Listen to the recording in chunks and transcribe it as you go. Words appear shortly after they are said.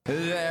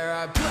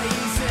are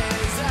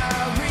places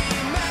I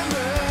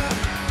remember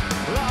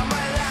all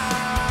my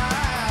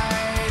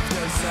life.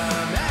 Though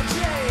some have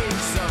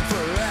changed, some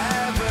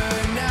forever,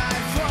 not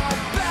for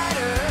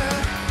better.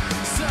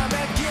 Some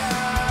have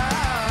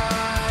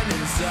gone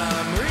and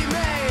some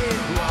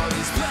remain. All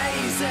these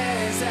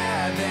places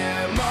have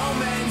their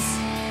moments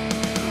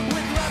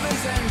with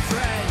lovers and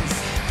friends.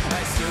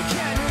 I still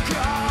can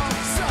recall.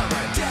 Some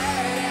are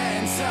dead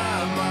and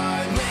some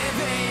are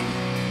living.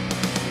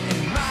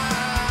 In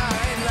my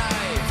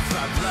life,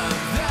 I've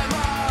loved them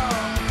all.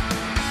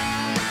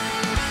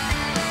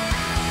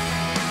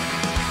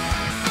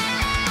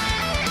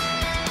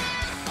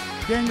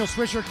 Daniel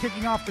Swisher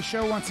kicking off the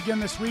show once again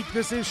this week.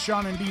 This is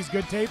Sean and D's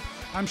Good Tape.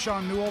 I'm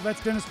Sean Newell.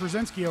 That's Dennis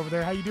Brzezinski over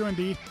there. How you doing,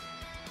 D?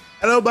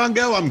 Hello,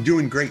 Bongo. I'm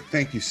doing great.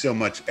 Thank you so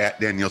much, at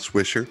Daniel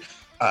Swisher.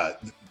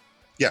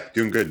 Yeah,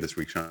 doing good this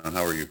week, Sean.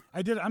 How are you?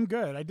 I'm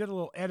good. I did a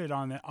little edit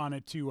on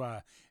it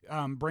to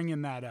bring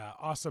in that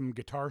awesome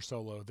guitar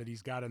solo that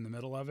he's got in the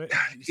middle of it.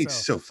 It's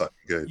so fucking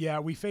good. Yeah,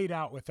 we fade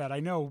out with that. I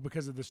know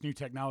because of this new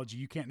technology,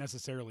 you can't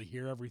necessarily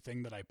hear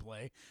everything that I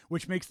play,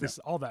 which makes this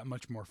all that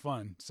much more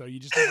fun. So you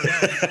just never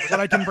know what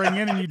I can bring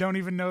in, and you don't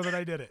even know that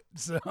I did it.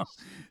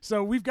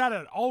 So we've got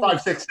an all 5,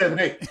 6, 7,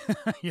 8.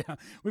 yeah,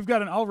 we've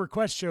got an all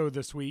request show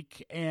this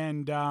week,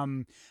 and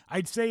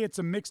I'd say it's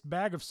a mixed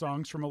bag of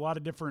songs from a lot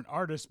of different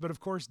artists. But of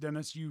course,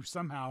 Dennis, you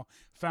somehow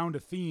found a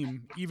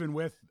theme, even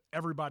with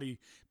everybody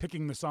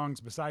picking the songs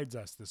besides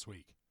us this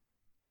week.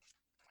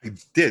 I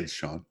did,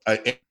 Sean.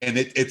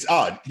 It's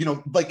odd. You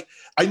know, like,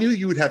 I knew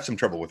you would have some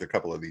trouble with a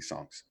couple of these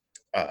songs.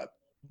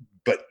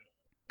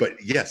 But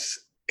yes,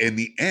 in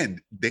the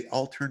end, they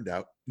all turned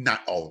out,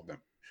 not all of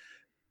them,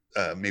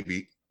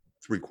 maybe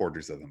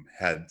 3/4 of them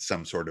had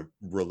some sort of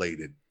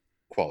related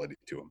quality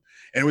to them.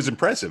 And it was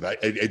impressive.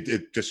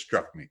 It just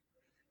struck me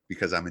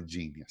because I'm a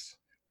genius.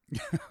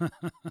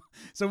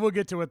 So we'll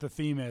get to what the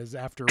theme is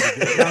after we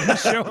get on the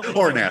show.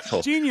 Or an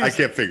asshole. Genius. I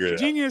can't figure it out.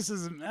 Genius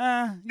is,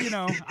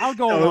 I'll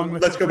go along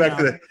with let's it. Go back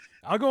to the.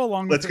 I'll go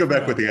along with Let's go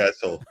back with the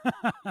asshole.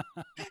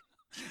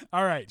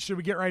 All right. Should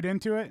we get right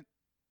into it?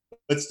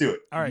 Let's do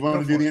it. All right. You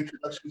want to do the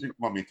introductions? Or you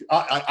want me to?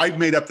 I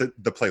made up the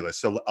playlist,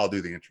 so I'll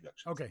do the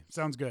introduction. Okay.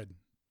 Sounds good.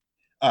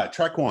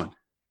 Track 1,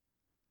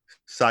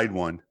 side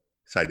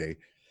A,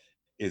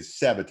 is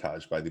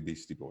Sabotage by the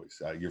Beastie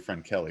Boys. Your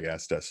friend Kelly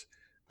asked us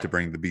to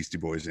bring the Beastie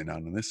Boys in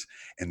on this,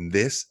 and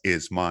this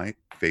is my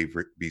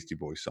favorite Beastie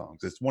Boys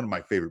songs. It's one of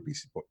my favorite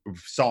Beastie Boys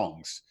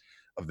songs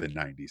of the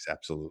 90s.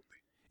 Absolutely.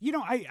 You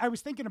know, I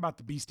was thinking about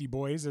the Beastie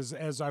Boys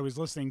as I was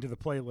listening to the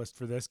playlist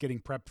for this, getting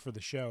prepped for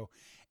the show.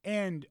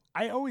 And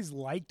I always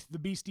liked the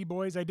Beastie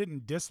Boys. I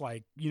didn't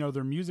dislike,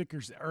 their music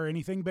or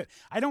anything, but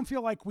I don't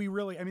feel like we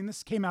really,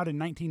 this came out in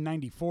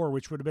 1994,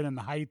 which would have been in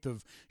the height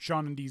of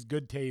Sean and D's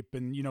Good Tape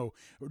and,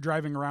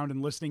 driving around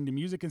and listening to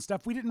music and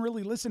stuff. We didn't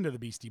really listen to the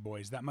Beastie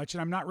Boys that much,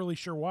 and I'm not really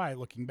sure why,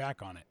 looking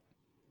back on it.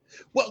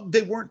 Well,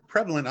 they weren't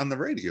prevalent on the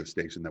radio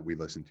station that we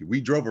listened to.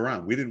 We drove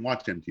around. We didn't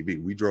watch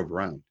MTV. We drove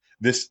around.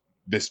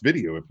 This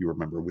video, if you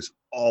remember, was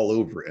all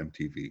over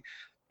MTV,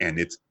 and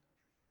it's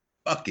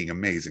fucking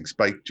amazing.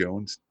 Spike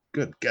Jones,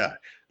 good God,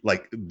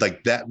 like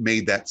that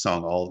made that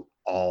song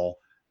all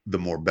the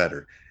more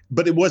better.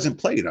 But it wasn't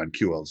played on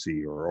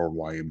QLC or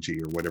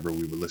YMG or whatever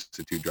we would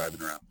listen to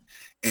driving around.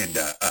 And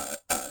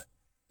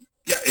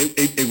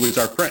it was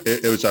our friend.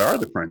 It was our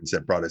other friends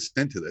that brought us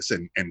into this,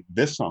 and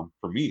this song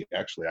for me,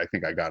 actually, I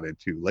think I got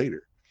into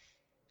later.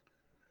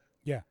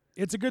 Yeah.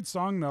 It's a good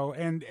song though,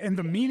 and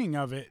the meaning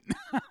of it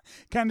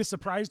kind of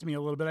surprised me a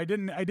little bit. I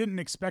didn't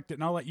expect it,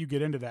 and I'll let you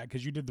get into that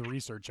because you did the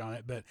research on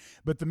it.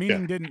 But the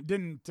meaning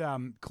didn't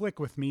click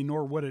with me,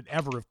 nor would it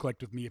ever have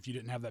clicked with me if you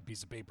didn't have that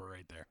piece of paper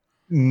right there.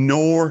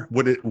 Nor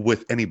would it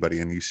with anybody.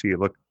 And you see,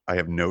 look, I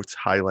have notes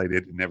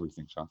highlighted and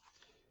everything, Sean.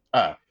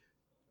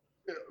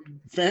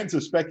 Fans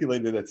have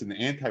speculated that's an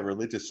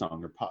anti-religious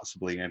song or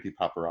possibly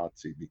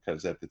anti-paparazzi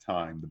because at the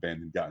time the band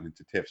had gotten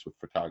into tiffs with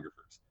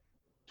photographers.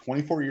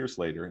 24 years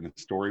later, in a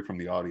story from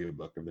the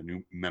audiobook of the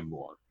new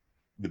memoir,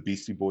 the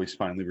Beastie Boys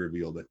finally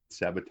revealed that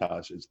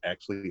Sabotage is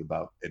actually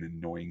about an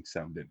annoying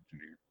sound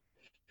engineer.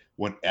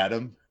 When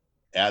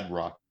Ad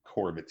Rock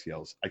Horowitz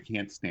yells, "I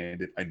can't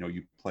stand it, I know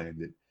you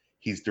planned it,"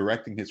 he's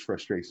directing his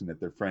frustration at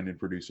their friend and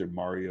producer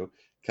Mario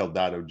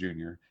Caldato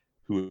Jr.,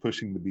 who was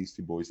pushing the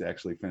Beastie Boys to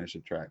actually finish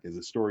a track. As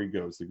the story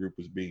goes, the group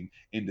was being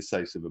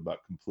indecisive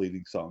about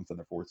completing songs on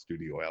their 4th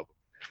studio album.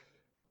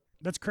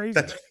 That's crazy.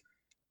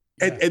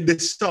 And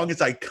this song is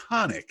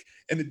iconic,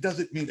 and it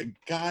doesn't mean a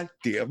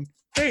goddamn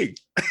thing.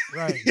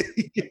 Right.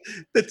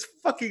 That's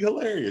fucking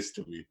hilarious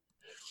to me.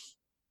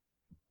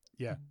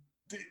 Yeah.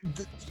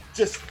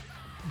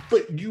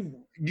 But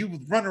you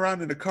run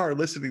around in a car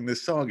listening to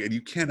this song, and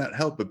you cannot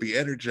help but be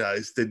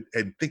energized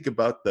and think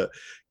about the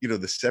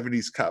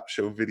 70s cop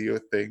show video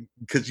thing,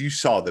 because you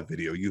saw the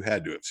video. You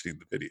had to have seen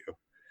the video.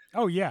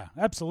 Oh yeah,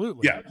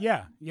 absolutely.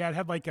 Yeah. It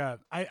had like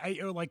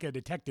like a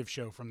detective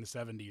show from the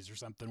 70s or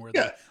something where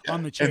they're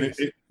on the chase.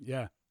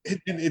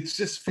 And it's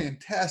just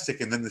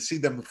fantastic. And then to see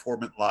them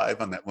perform it live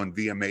on that one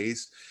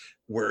VMAs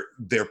where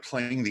they're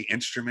playing the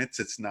instruments,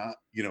 it's not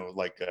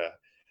like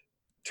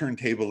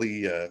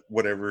turntable-y,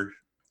 whatever,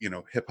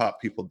 hip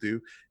hop people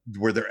do,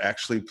 where they're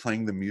actually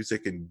playing the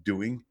music and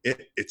doing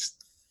it. It's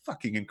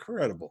fucking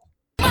incredible.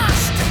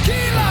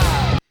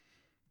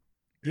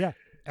 Yeah,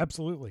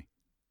 absolutely.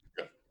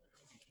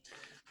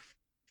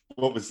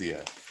 What was the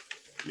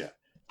yeah,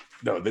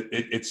 no,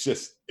 it's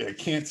just, I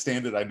can't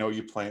stand it. I know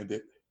you planned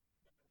it.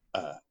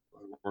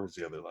 Where's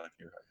the other line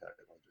here?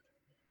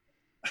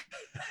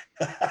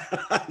 I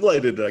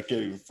highlighted it. I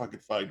can't even fucking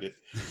find it.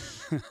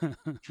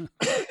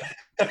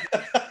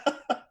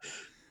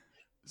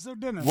 So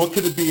Dennis, What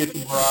could it be at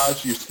the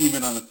garage? You're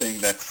scheming on a thing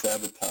that's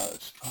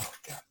sabotage. Oh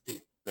god,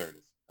 there it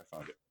is. I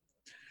found it.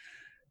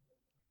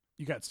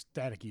 you got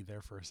staticky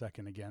there for a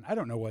second again. I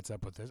don't know what's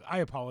up with this.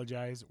 I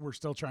apologize. We're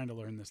still trying to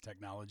learn this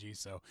technology,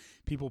 so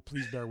people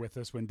please bear with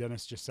us when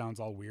Dennis just sounds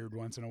all weird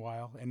once in a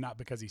while, and not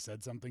because he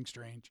said something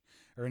strange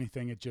or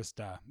anything. It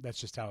just that's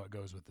just how it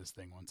goes with this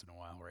thing once in a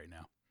while right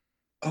now.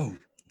 Oh,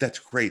 that's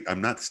great. I'm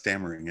not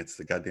stammering. It's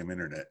the goddamn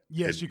internet.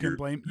 Yes, And you can you're-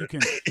 blame you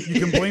can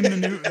blame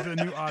the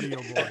new audio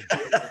board.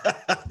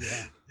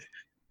 Yeah.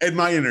 And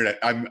my internet,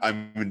 I'm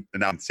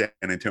now in San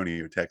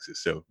Antonio, Texas,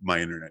 so my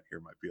internet here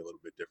might be a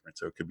little bit different.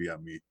 So it could be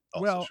on me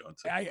also, Well, Sean.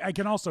 So. I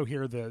can also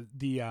hear the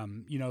the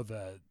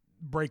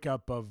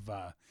breakup of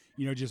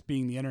just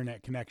being the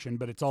internet connection,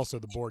 but it's also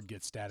the board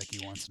gets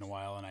staticky once in a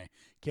while, and I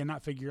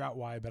cannot figure out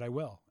why, but I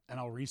will, and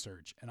I'll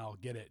research and I'll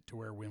get it to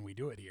where when we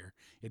do it here,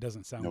 it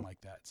doesn't sound Nope.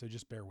 like that. So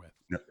just bear with.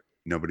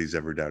 Nobody's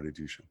ever doubted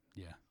you, Sean.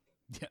 Yeah,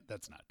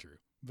 that's not true,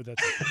 but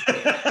that's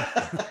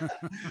okay.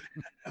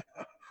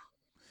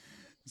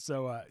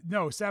 So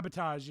no,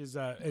 Sabotage is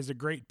a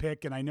great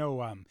pick, and I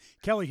know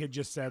Kelly had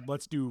just said,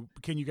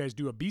 can you guys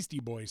do a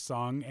Beastie Boys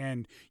song?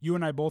 And you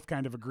and I both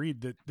kind of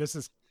agreed that this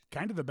is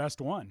kind of the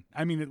best one.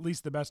 I mean, at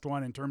least the best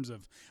one in terms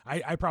of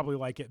I probably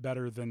like it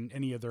better than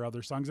any of their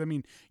other songs. I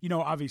mean,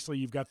 obviously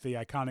you've got the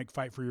iconic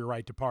Fight for Your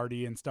Right to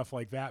Party and stuff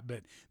like that,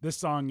 but this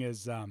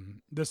song's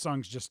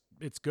just,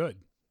 it's good.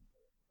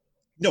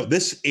 No,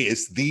 this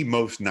is the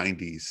most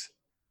 90s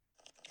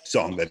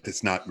song that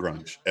is not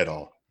grunge at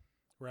all.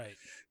 Right.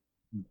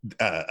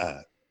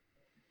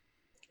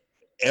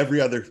 Every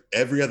other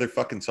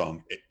fucking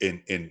song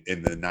in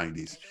the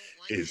 90s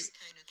is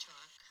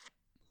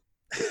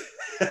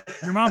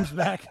Your mom's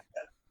back.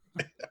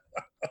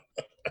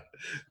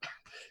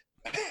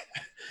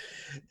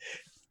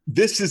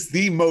 This is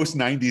the most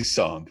 90s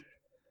song,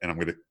 and I'm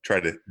going to try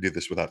to do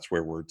this without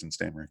swear words and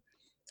stammering.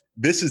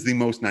 This is the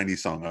most 90s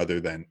song other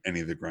than any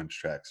of the grunge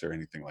tracks or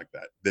anything like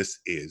that. This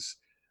is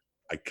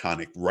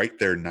iconic right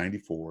there,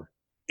 94,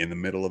 in the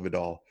middle of it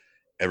all.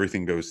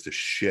 Everything goes to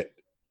shit,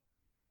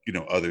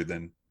 other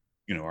than,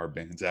 our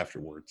bands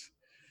afterwards.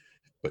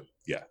 But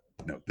yeah,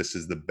 no, this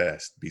is the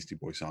best Beastie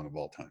Boy song of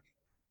all time.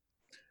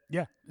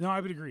 Yeah, no, I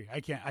would agree.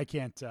 I can't, I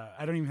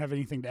don't even have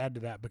anything to add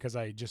to that because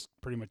I just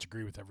pretty much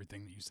agree with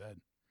everything that you said.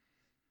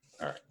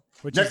 All right.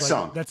 Which Next is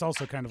song. That's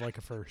also kind of like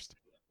a first.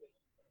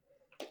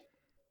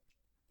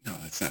 No,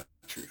 that's not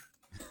true.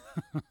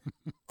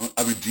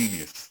 I'm a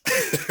genius.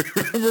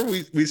 Remember,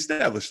 we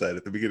established that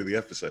at the beginning of the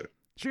episode.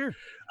 Sure.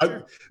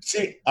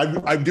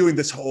 I'm doing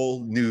this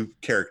whole new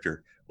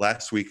character.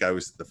 Last week I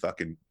was the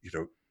fucking,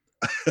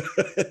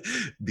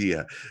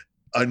 the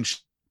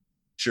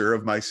unsure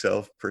of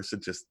myself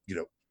person, just,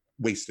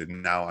 wasted.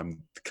 And now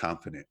I'm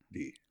confident.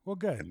 Well,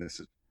 good. And this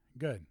is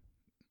Good.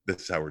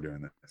 This is how we're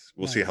doing this.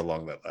 We'll see Nice. how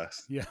long that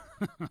lasts. Yeah.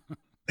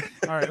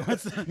 All right.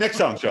 What's the Next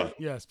song, Sean.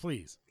 Yes,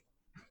 please.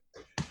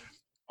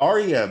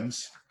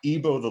 REM's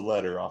Ebo the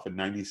Letter off of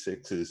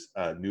 96's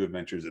New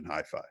Adventures in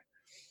Hi-Fi.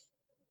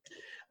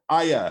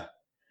 I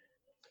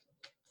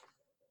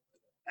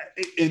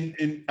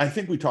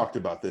think we talked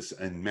about this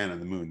in Man on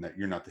the Moon, that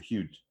you're not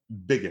the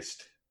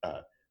biggest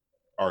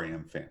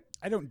REM fan.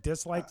 I don't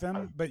dislike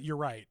them, but you're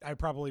right. I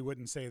probably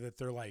wouldn't say that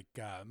they're like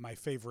my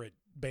favorite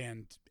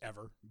band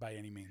ever by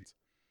any means.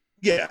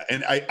 Yeah,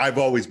 and I've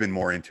always been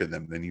more into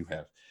them than you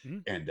have. Mm-hmm.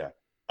 And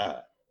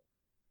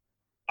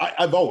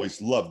I've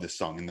always loved this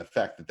song, and the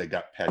fact that they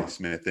got Patti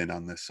Smith in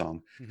on this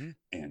song, Mm-hmm.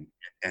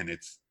 and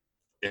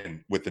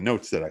with the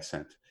notes that I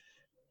sent,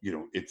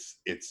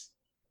 it's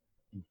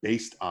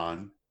based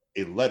on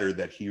a letter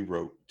that he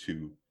wrote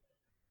to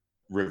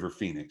River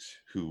Phoenix,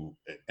 who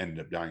ended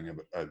up dying of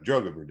a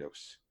drug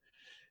overdose,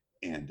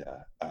 and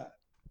a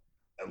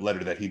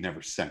letter that he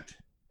never sent.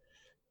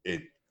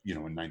 In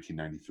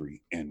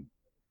 1993, and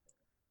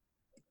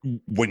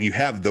when you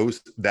have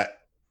that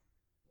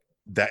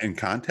in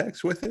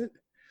context with it,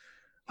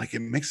 like, it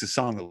makes the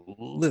song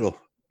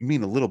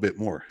mean a little bit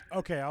more.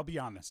 Okay, I'll be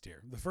honest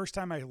here. The first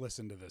time I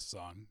listened to this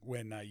song,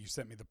 when you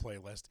sent me the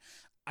playlist,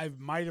 I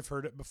might have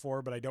heard it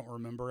before, but I don't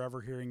remember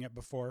ever hearing it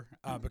before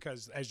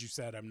because, as you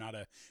said, I'm not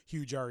a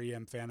huge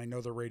REM fan. I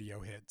know the radio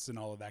hits and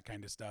all of that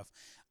kind of stuff.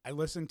 I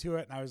listened to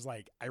it and I was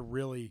like, I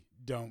really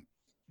don't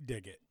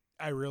dig it.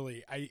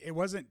 It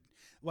wasn't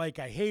like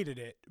I hated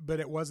it, but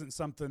it wasn't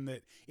something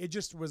that, it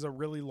just was a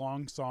really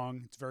long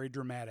song. It's very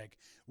dramatic.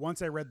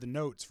 Once I read the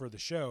notes for the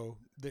show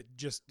that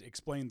just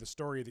explained the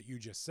story that you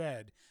just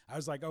said, I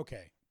was like,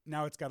 okay,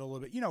 now it's got a little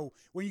bit,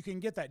 when you can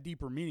get that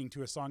deeper meaning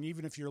to a song,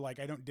 even if you're like,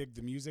 I don't dig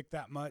the music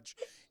that much,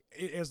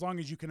 as long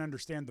as you can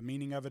understand the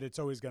meaning of it, it's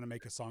always going to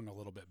make a song a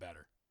little bit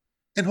better.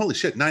 And holy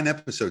shit, 9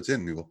 episodes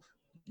in, we will.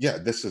 Yeah,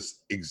 this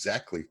is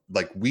exactly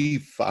like we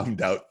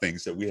found out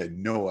things that we had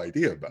no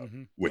idea about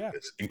with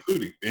this,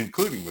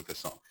 including with the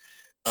song.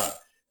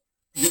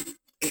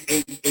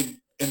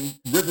 And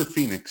River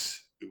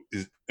Phoenix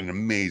is an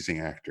amazing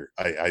actor.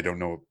 I don't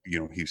know,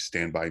 he's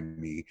Stand By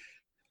Me,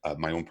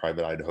 My Own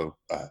Private Idaho,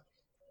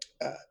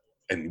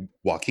 and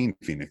Joaquin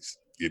Phoenix,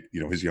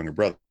 his younger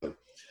brother.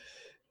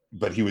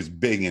 But he was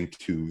big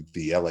into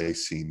the LA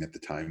scene at the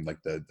time,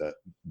 like the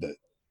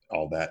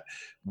all that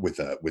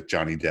with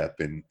Johnny Depp,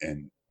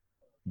 and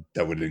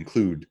that would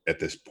include at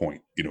this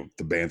point,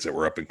 the bands that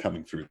were up and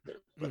coming through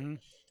there. But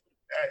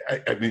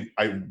I mean,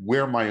 I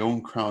wear my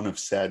own crown of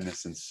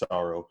sadness and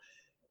sorrow,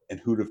 and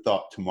who'd have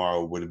thought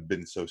tomorrow would have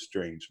been so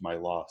strange, my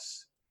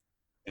loss.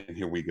 And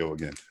here we go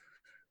again.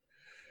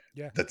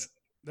 Yeah, that's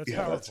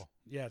powerful.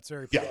 It's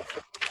very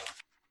powerful.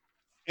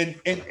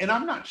 And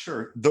I'm not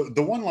sure.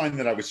 The one line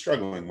that I was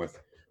struggling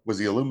with was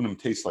the aluminum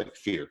tastes like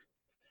fear.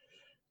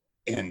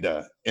 And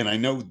I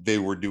know they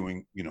were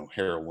doing,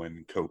 heroin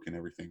and coke and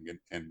everything.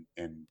 And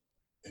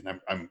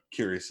I'm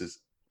curious, is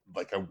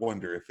like, I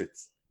wonder if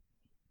it's,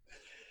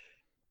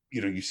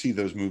 you see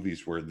those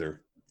movies where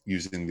they're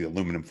using the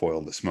aluminum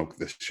foil to smoke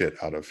the shit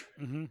out of.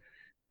 And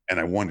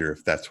I wonder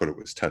if that's what it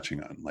was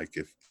touching on. Like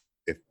if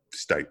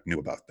Stipe knew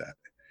about that.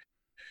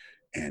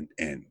 And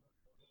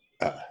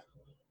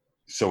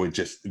so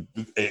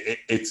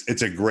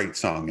it's a great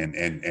song.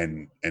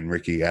 And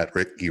Ricky at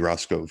Ricky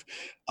Roscove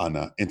on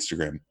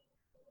Instagram.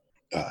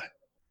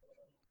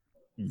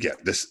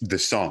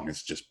 This song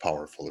is just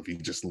powerful. If you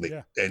just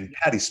and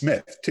Patti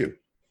Smith too.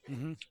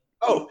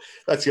 Oh,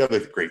 that's the other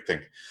great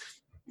thing.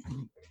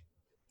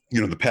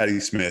 The Patti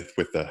Smith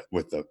with the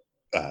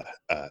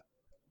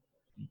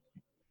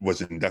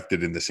was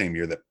inducted in the same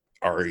year that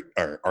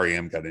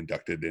REM got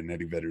inducted, and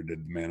Eddie Vedder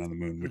did "The Man on the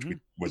Moon," which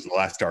was the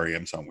last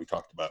REM song we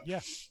talked about.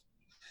 Yeah.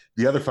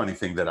 The other funny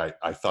thing that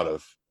I thought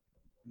of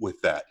with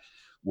that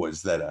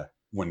was that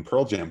when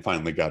Pearl Jam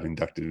finally got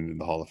inducted into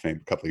the Hall of Fame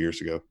a couple of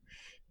years ago,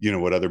 you know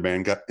what other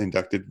band got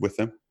inducted with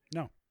them?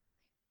 No.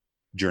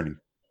 Journey.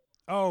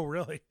 Oh,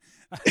 really?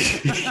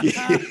 Yes.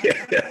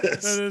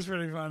 That is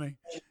pretty funny.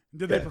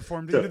 Did they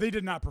perform? They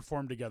did not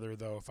perform together,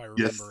 though, if I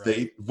remember yes,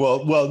 right.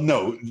 Well,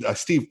 no.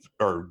 Steve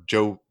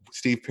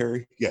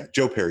Perry. Yeah,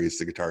 Joe Perry is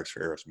the guitarist for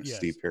Aerosmith. Yes,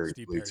 Steve Perry,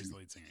 lead singer.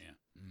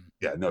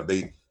 Yeah. Yeah, no,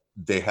 they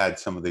had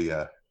some of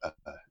the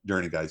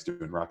Journey guys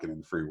doing "Rockin' in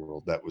the Free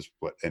World." That was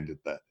what ended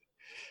that.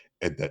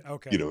 And that,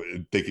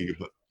 thinking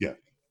of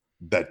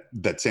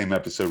that same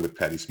episode with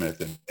Patti Smith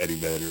and Eddie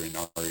Vedder and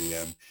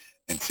REM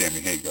and Sammy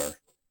Hagar.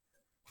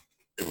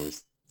 It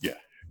was,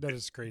 that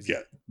is crazy.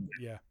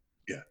 Yeah.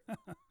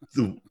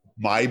 So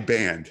my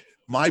guys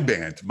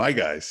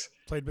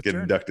played with get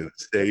Journey. inducted the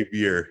same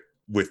year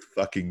with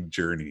fucking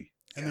Journey,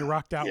 and they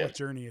rocked out with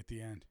Journey at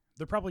the end.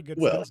 They're probably good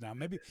friends now.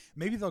 Maybe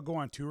they'll go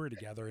on tour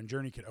together, and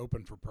Journey could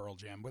open for Pearl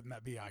Jam. Wouldn't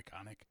that be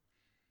iconic?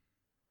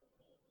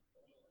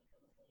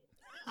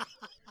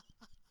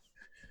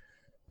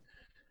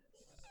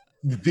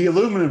 The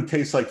aluminum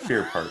tastes like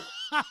fear part.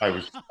 I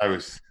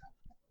was.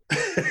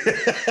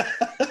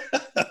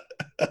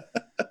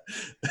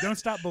 Don't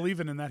stop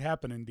believing in that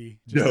happening, D.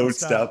 Don't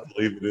stop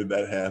believing in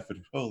that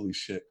happening. Holy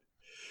shit!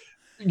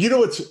 You know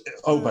what's?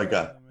 Oh my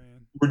god,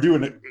 we're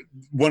doing it.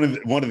 One of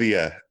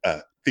the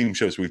theme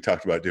shows we've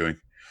talked about doing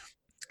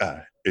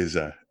is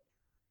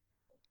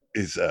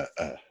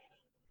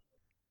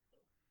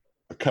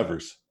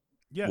covers.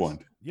 Yes. One.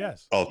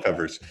 Yes. All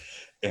covers,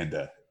 and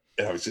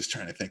I was just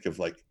trying to think of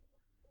like,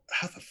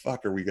 how the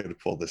fuck are we going to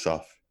pull this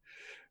off?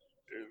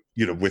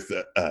 With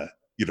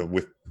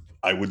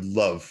I would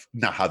love,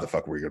 not how the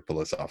fuck are we going to pull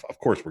this off? Of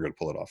course we're going to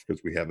pull it off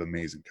because we have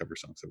amazing cover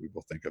songs that we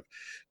both think of.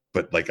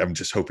 But like, I'm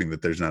just hoping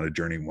that there's not a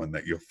Journey one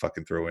that you'll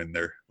fucking throw in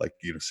there. Like,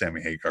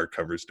 Sammy Hagar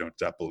covers Don't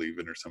Stop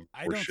Believing or some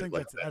shit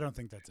like that. I don't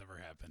think that's ever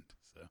happened.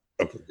 So.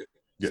 Okay, good.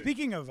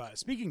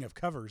 Speaking of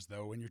covers,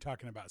 though, when you're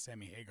talking about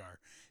Sammy Hagar,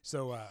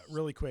 so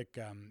really quick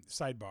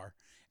sidebar.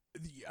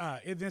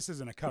 This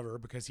isn't a cover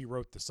because he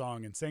wrote the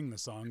song and sang the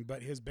song,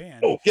 but his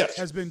band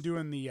has been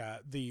doing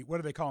the what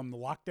do they call them, the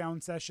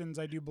lockdown sessions,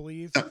 I do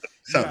believe,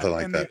 something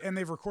like that. And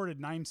they've recorded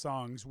 9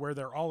 songs where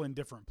they're all in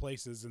different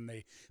places and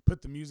they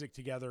put the music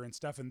together and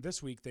stuff. And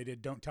this week they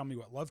did "Don't Tell Me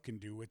What Love Can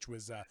Do," which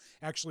was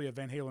actually a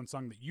Van Halen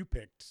song that you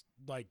picked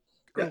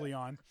early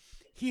on.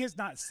 He has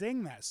not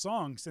sang that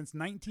song since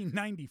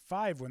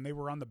 1995 when they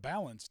were on the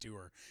Balance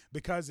tour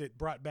because it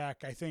brought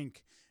back, I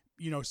think,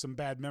 some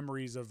bad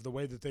memories of the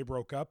way that they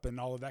broke up and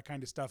all of that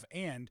kind of stuff.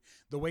 And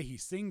the way he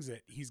sings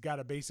it, he's got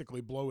to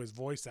basically blow his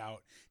voice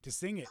out to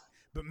sing it.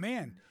 But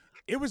man,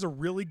 it was a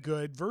really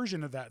good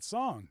version of that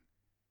song.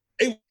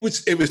 It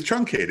was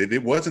truncated.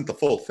 It wasn't the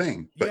full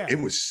thing, but it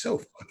was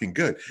so fucking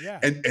good. Yeah.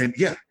 And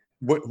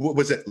what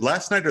was it,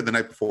 last night or the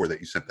night before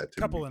that you sent that to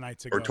me? A couple of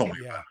nights ago. Or told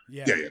me about?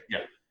 Yeah.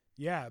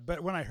 Yeah,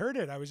 but when I heard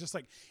it, I was just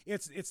like,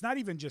 it's not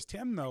even just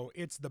him though.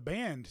 It's the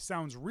band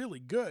sounds really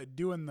good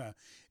doing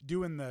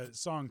the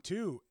song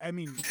too. I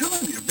mean, I'm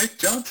telling you, Mick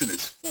Johnson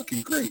is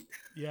fucking great.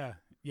 yeah,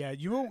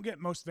 you won't get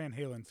most Van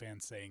Halen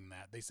fans saying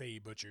that. They say he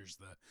butchers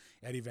the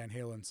Eddie Van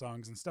Halen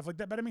songs and stuff like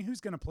that. But I mean,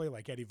 who's going to play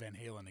like Eddie Van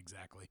Halen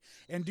exactly?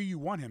 And do you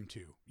want him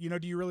to? You know,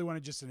 do you really want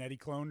to just an Eddie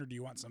clone, or do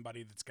you want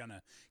somebody that's going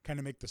to kind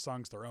of make the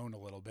songs their own a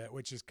little bit,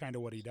 which is kind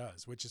of what he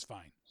does, which is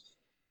fine.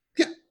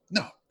 Yeah,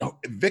 no,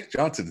 Vic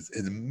Johnson is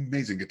an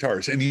amazing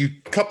guitarist, and you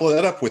couple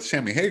that up with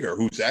Sammy Hagar,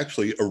 who's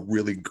actually a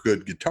really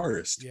good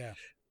guitarist. Yeah.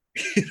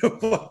 You know,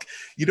 like,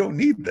 you don't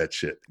need that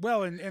shit.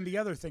 Well, and the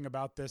other thing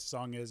about this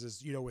song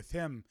is you know, with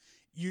him,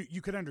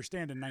 you could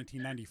understand in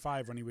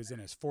 1995 when he was in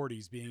his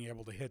 40s being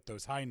able to hit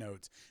those high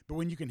notes, but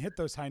when you can hit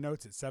those high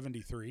notes at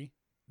 73,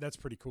 that's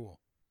pretty cool.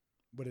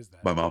 What is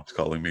that? My mom's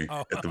calling me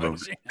at the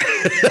moment. Shit.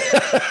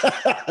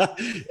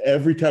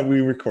 Every time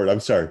we record,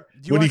 I'm sorry.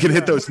 You When you want can to,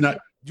 hit those not.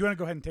 Do you want to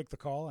go ahead and take the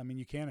call? I mean,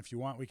 you can if you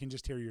want. We can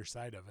just hear your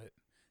side of it.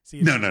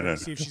 See No.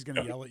 if she's going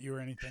to yell at you or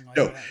anything like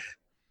No. that.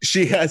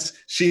 She has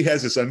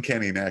this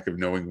uncanny knack of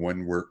knowing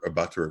when we're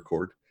about to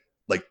record.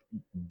 Like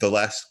the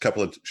last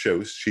couple of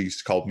shows,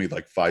 she's called me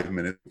like 5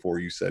 minutes before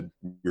you said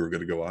we were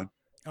going to go on.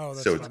 Oh,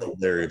 that's So funny. it's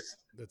hilarious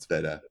That's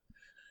that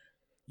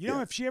you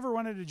know, if she ever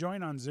wanted to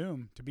join on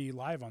Zoom to be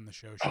live on the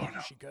show,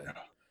 she could. no.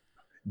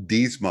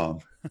 Dee's mom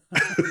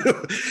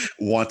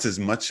wants as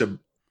much to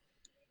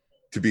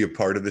be a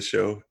part of the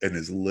show and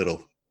as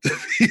little to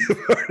be a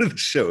part of the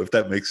show, if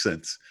that makes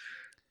sense.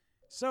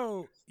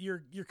 So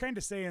you're kind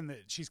of saying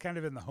that she's kind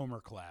of in the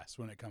Homer class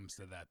when it comes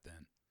to that,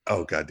 then.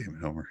 Oh, goddamn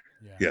it, Homer.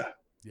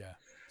 Yeah.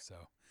 So,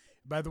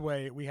 by the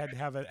way, we had to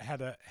have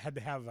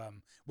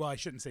well, I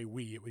shouldn't say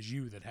we, it was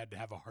you that had to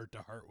have a heart to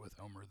heart with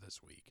Homer this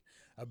week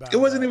about It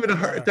wasn't even a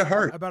heart to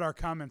heart. about our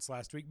comments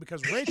last week,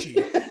 because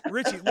Richie,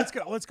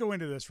 let's go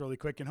into this really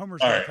quick, and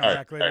Homer's going to come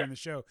back later in the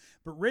show.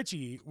 But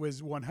Richie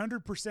was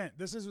 100%.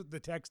 This is the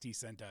text he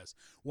sent us.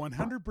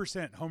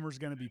 100% Homer's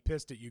going to be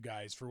pissed at you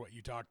guys for what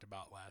you talked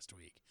about last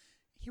week.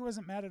 He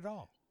wasn't mad at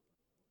all.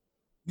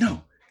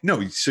 No.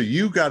 So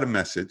you got a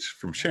message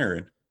from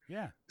Sharon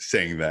Yeah.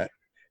 saying that.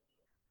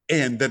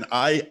 And then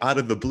I, out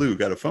of the blue,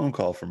 got a phone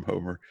call from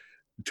Homer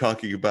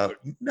talking about,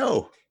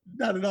 no,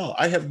 not at all.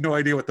 I have no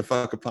idea what the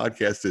fuck a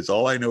podcast is.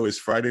 All I know is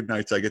Friday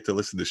nights I get to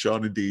listen to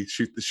Sean and Dee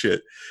shoot the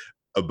shit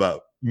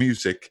about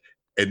music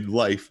and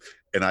life,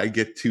 and I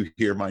get to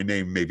hear my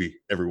name maybe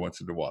every once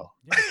in a while.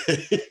 Yeah.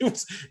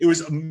 It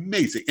was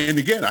amazing. And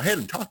again, I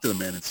hadn't talked to the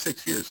man in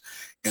 6 years,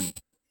 and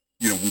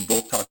you know, we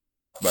both talked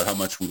about how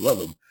much we love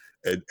him,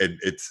 and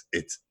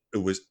it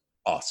was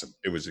awesome.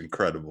 It was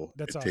incredible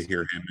That's to awesome.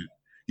 hear him.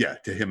 Yeah,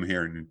 to him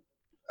hearing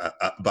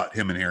about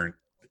him and Aaron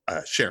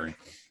sharing.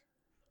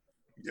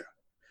 Yeah.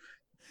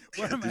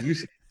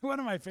 One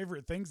of my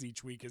favorite things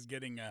each week is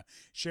getting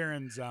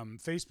Sharon's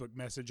Facebook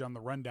message on the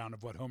rundown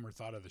of what Homer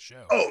thought of the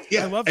show. Oh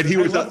yeah, I love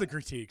the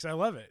critiques. I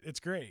love it. It's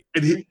great.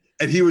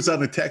 And he was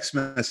on a text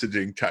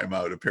messaging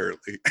timeout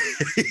apparently,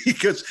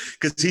 because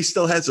he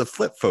still has a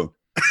flip phone.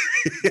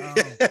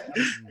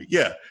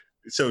 Yeah,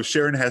 so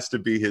Sharon has to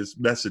be his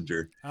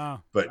messenger.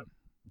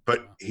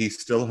 But he's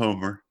still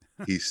Homer.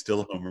 He's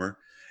still Homer,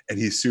 and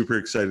he's super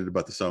excited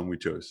about the song we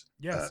chose.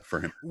 Yes, for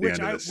him.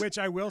 Which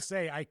I will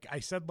say, I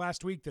said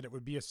last week that it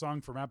would be a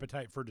song from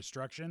Appetite for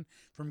Destruction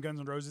from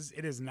Guns N' Roses.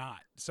 It is not.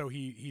 So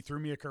he threw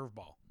me a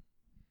curveball.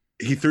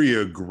 He threw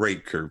you a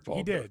great curveball.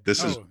 He did.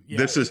 This is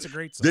it's a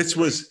great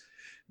song.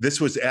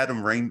 This was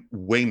Adam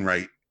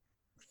Wainwright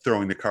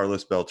throwing to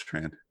Carlos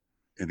Beltran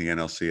in the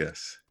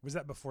NLCS. Was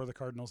that before the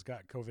Cardinals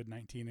got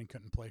COVID-19 and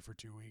couldn't play for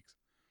 2 weeks?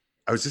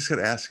 I was just going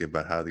to ask you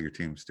about how your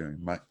team's doing.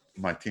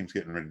 My team's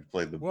getting ready to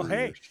play the Brewers.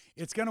 Hey,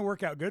 it's going to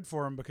work out good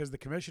for them, because the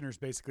commissioner's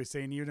basically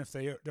saying even if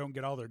they don't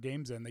get all their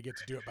games in, they get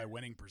to do it by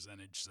winning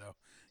percentage. So,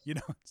 you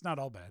know, it's not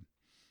all bad.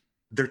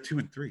 They're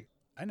 2-3.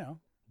 I know,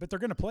 but they're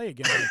going to play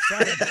again on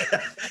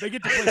Saturday. They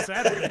get to play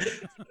Saturday.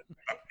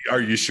 Are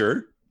you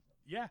sure?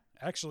 Yeah,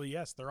 actually,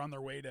 yes. They're on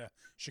their way to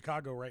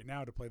Chicago right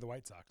now to play the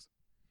White Sox.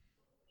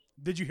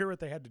 Did you hear what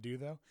they had to do,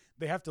 though?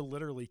 They have to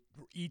literally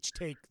each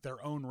take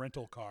their own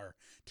rental car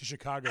to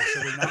Chicago so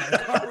they're not in a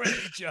car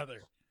with each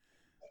other.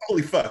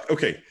 Holy fuck.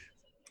 Okay.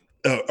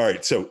 All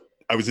right. So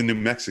I was in New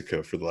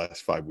Mexico for the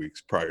last 5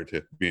 weeks prior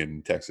to being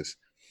in Texas.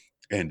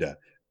 And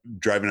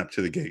driving up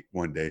to the gate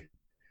one day,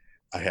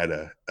 I had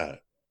a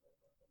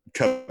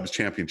Cubs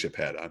championship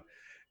hat on.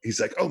 He's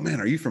like, "Oh,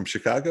 man, are you from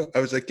Chicago?" I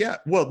was like, "Yeah.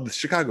 Well, the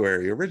Chicago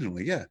area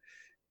originally, yeah."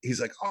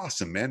 He's like,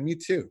 "Awesome, man. Me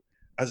too."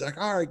 I was like,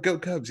 "All right, go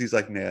Cubs." He's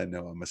like, "Nah,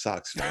 no, I'm a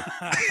Sox fan."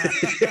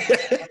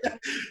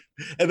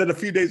 And then a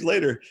few days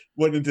later,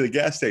 went into the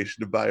gas station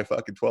to buy a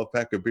fucking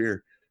 12-pack of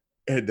beer.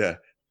 And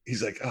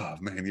he's like, "Oh,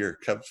 man, you're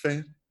a Cubs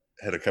fan?"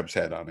 Had a Cubs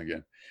hat on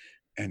again.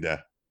 And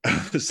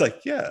I was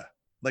like, "Yeah."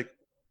 Like,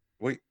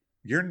 "Wait,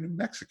 you're in New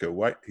Mexico.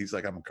 Why?" He's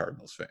like, "I'm a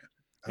Cardinals fan."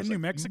 In New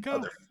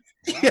Mexico?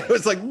 Yeah, it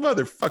was like,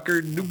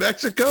 "Motherfucker, New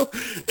Mexico."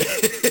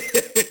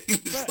 He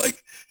was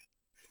like,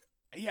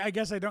 yeah, I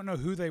guess I don't know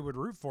who they would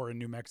root for in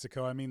New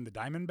Mexico. I mean, the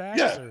Diamondbacks?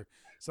 Yeah. Or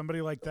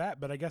somebody like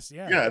that. But I guess,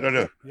 yeah. Yeah, I don't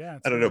know. Yeah.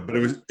 I don't know, but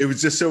it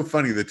was just so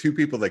funny. The two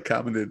people that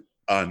commented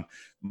on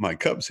my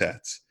Cubs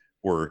hats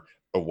were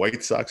a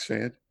White Sox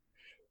fan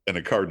and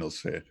a Cardinals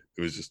fan.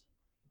 It was just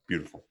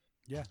beautiful.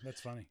 Yeah,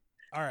 that's funny.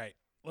 All right,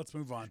 let's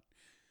move on.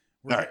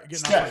 All right,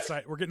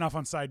 We're getting off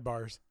on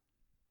sidebars.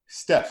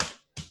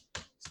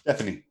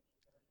 Stephanie,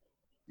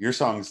 your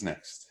song's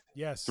next.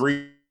 Yes.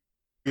 3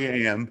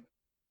 a.m.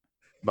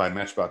 by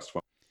Matchbox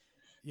 20.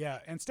 Yeah,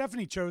 and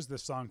Stephanie chose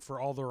this song for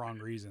all the wrong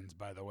reasons,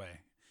 by the way.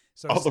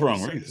 So, All the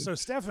wrong reasons. So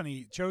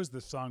Stephanie chose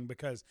this song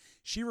because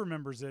she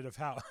remembers it of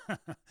how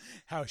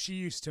how she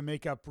used to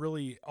make up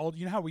you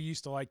know how we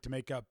used to like to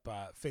make up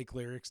fake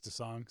lyrics to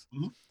songs?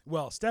 Mm-hmm.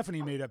 Well,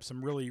 Stephanie made up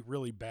some really,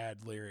 really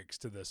bad lyrics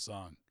to this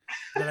song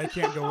that I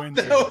can't go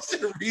into. That was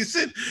the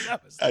reason.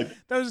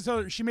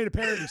 She made a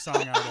parody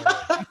song out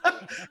of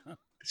it.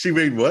 She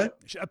made what?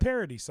 A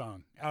parody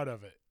song out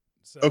of it.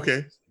 So,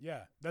 Okay.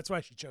 Yeah, that's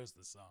why she chose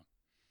this song.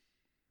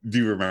 Do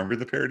you remember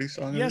the parody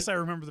song? Yes, I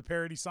remember the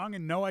parody song,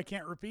 and no, I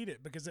can't repeat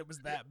it because it was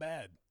that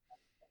bad.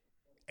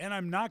 And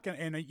I'm not gonna.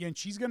 And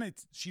she's gonna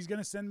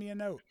send me a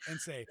note and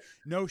say,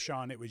 "No,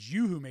 Sean, it was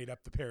you who made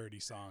up the parody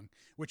song,"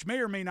 which may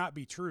or may not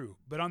be true.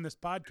 But on this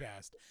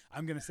podcast,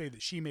 I'm gonna say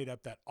that she made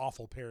up that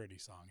awful parody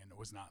song, and it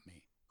was not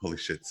me. Holy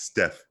shit,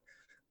 Steph,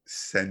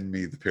 send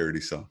me the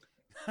parody song.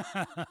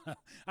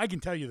 I can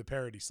tell you the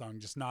parody song,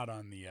 just not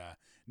on the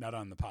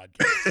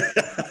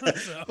podcast.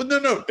 So. Well,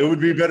 no, it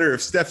would be better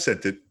if Steph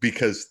sent it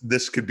because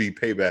this could be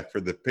payback for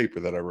the paper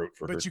that I wrote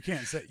for her. But you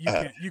can't say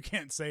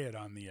can't say it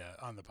on the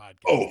podcast.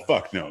 Oh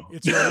fuck no!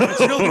 It's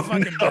really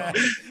fucking bad.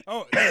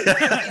 Oh,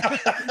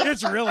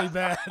 it's really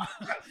bad.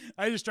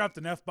 I just dropped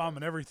an F-bomb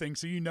and everything,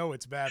 so you know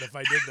it's bad if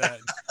I did that.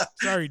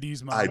 Sorry,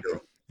 Dee's mom. I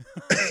know.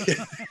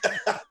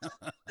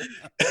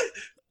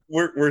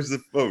 Where's the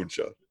phone,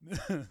 Sean?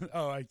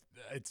 I'll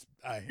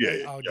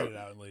get it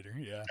out later.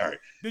 Yeah. All right.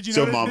 Did you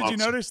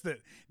notice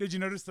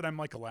that I'm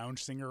like a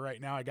lounge singer right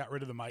now? I got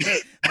rid of the mic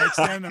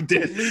stand. I'm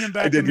leaning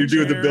back. I did. You're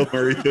doing the Bill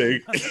Murray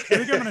thing. I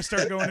think I'm gonna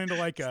start going into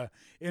like a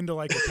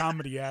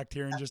comedy act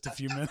here in just a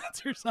few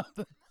minutes or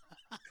something.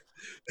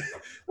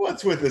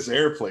 What's with this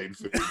airplane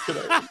food?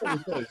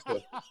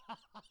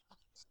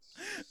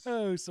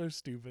 Oh, so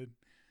stupid.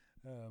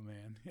 Oh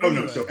man.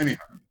 Anyway, so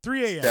anyhow,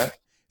 3 a.m. Yeah.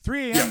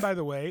 3 a.m. By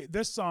the way,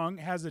 this song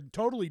has a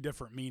totally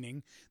different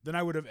meaning than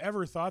I would have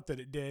ever thought that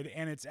it did,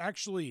 and it's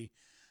actually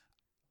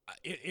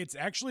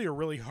a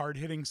really hard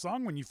hitting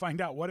song when you find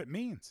out what it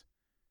means.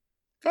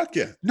 Fuck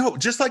yeah! No,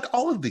 just like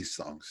all of these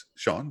songs,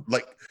 Sean.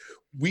 Like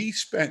we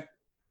spent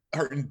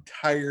our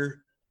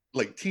entire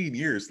teen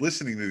years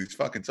listening to these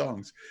fucking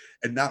songs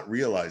and not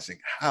realizing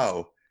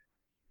how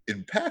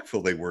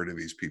impactful they were to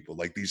these people,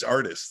 like these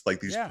artists, like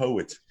these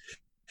poets,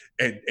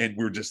 and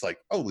we're just like,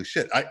 holy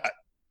shit!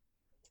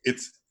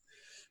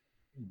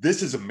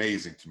 This is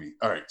amazing to me.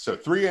 All right, so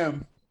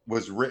 3M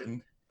was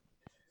written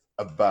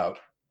about.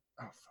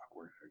 Oh fuck,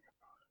 where did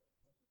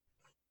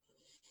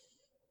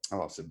I go? I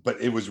lost it. But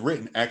it was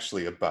written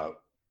actually about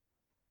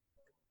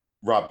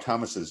Rob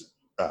Thomas's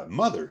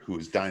mother, who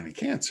was dying of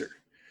cancer.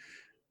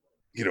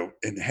 You know,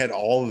 and had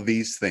all of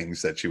these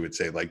things that she would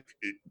say, like,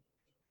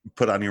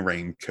 put on your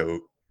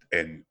raincoat,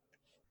 and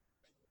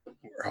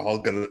we're all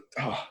gonna.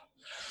 Oh,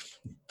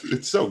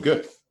 it's so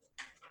good.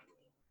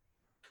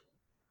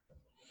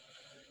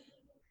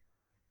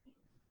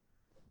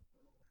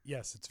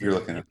 Yes, it's. You're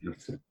looking at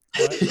this.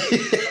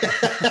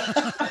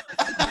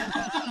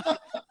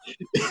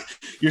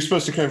 You're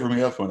supposed to cover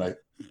me up when I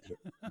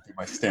do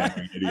my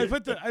stammering idiot.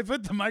 I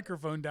put the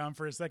microphone down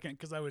for a second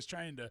because I was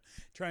trying to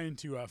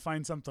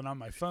find something on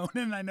my phone,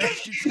 and I know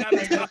she stopped.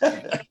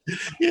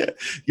 Yeah,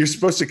 you're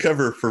supposed to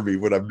cover for me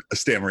when I'm a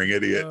stammering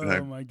idiot.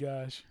 Oh my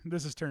gosh,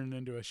 this is turning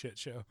into a shit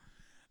show.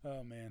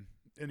 Oh man.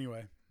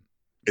 Anyway,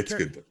 it's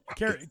good.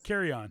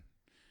 Carry on.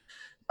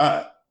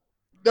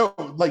 No,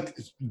 like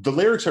the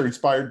lyrics are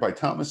inspired by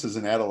Thomas as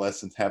an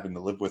adolescent having to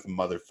live with a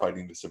mother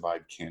fighting to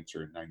survive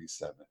cancer in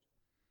 '97.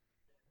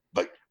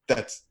 Like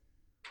that's,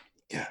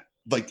 yeah.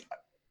 Like,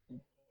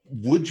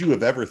 would you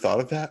have ever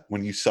thought of that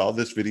when you saw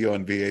this video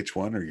on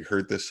VH1 or you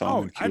heard this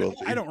song? I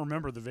don't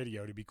remember the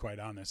video, to be quite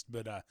honest,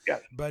 but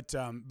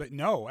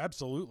no,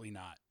 absolutely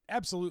not.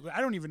 Absolutely, I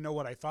don't even know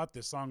what I thought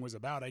this song was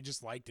about. I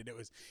just liked it.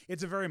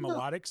 It's a very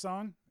melodic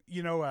song.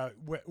 You know,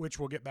 which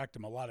we'll get back to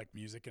melodic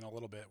music in a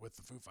little bit with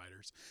the Foo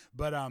Fighters,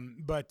 but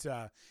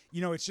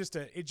you know,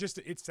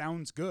 it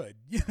sounds good,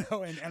 you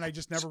know, and I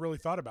just never really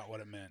thought about what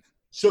it meant.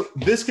 So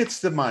this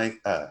gets to my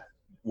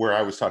where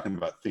I was talking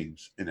about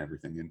themes and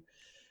everything,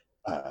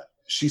 and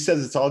she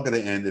says it's all going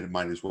to end, and it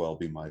might as well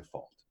be my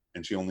fault.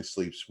 And she only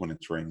sleeps when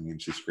it's raining,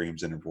 and she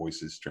screams, and her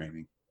voice is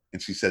straining.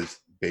 And she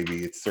says,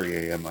 "Baby, it's 3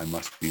 a.m. I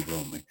must be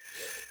lonely."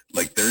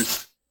 Like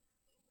there's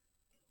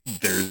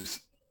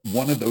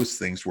one of those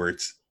things where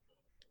it's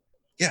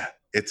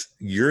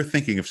you're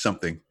thinking of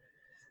something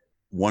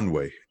one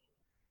way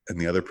and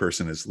the other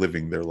person is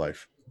living their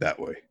life that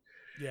way.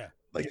 Yeah.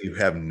 Like you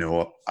have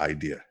no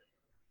idea.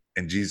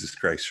 And Jesus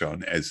Christ,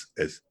 Sean, as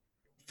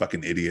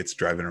fucking idiots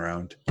driving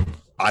around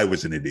I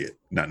was an idiot,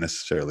 not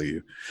necessarily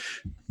you,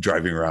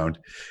 driving around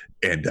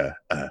and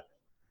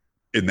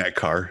in that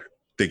car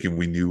thinking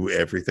we knew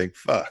everything.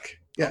 Fuck.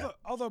 Yeah.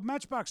 Although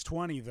Matchbox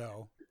 20,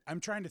 though, I'm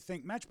trying to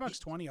think. Matchbox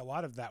 20, a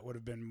lot of that would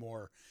have been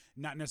more,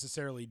 not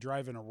necessarily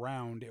driving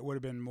around. It would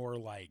have been more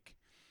like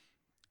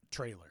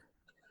trailer.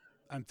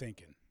 I'm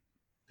thinking.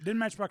 Didn't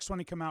Matchbox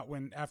 20 come out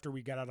after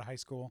we got out of high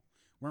school?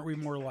 Weren't we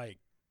more like?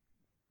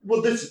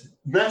 Well, this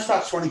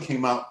Matchbox 20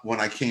 came out when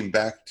I came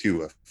back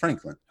to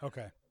Franklin.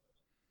 Okay.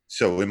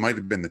 So it might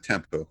have been the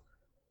Tempo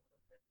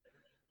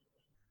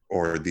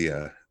or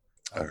the.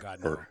 Oh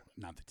God, no,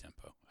 not the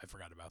Tempo. I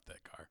forgot about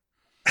that car.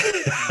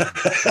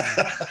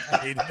 I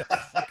hated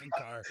that fucking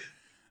car.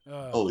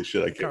 Holy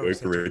shit! I can't wait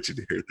for Richard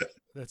to hear that.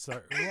 That's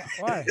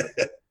why.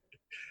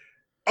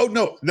 Oh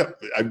no!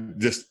 I'm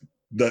just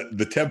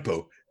the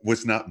Tempo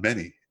was not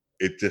many.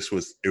 It just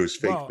was. It was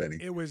fake many.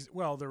 It was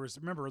there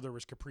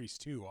was Caprice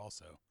too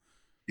also.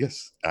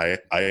 Yes, I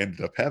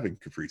ended up having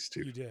Caprice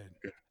too. You did.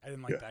 Yeah. I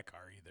didn't like that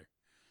car either.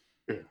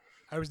 Yeah.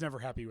 I was never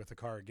happy with the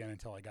car again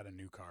until I got a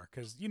new car.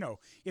 Because, you know,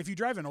 if you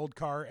drive an old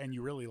car and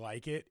you really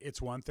like it, it's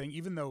one thing.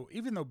 Even though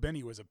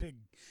Benny was a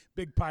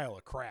big pile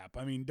of crap.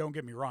 I mean, don't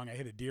get me wrong. I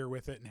hit a deer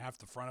with it and half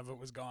the front of it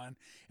was gone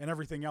and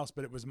everything else,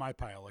 but it was my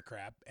pile of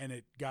crap. And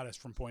it got us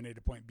from point A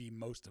to point B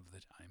most of the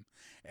time.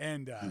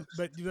 And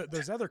but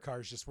those other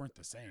cars just weren't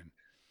the same.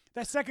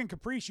 That second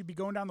Caprice, you'd be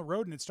going down the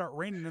road and it'd start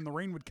raining and the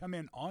rain would come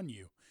in on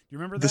you. Do you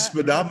remember that?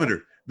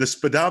 The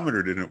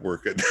speedometer didn't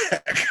work at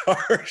that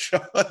car,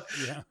 Sean.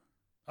 Yeah.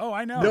 Oh,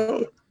 I know.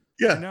 No.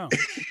 Yeah. I know.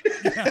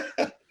 Yeah.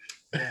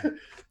 Yeah.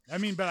 I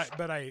mean, but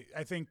I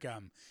think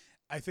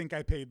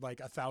I paid like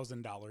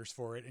 $1,000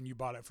 for it, and you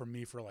bought it from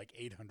me for like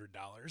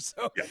 $800.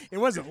 So It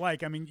wasn't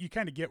like, I mean, you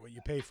kind of get what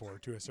you pay for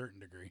to a certain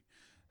degree.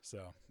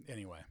 So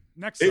anyway,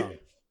 next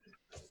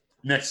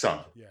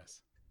song.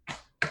 Yes.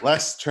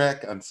 Last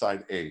track on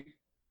side A.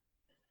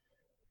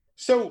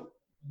 So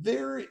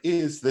there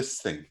is this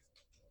thing,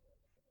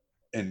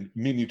 and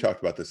me and you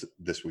talked about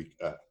this week.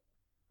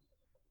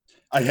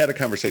 I had a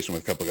conversation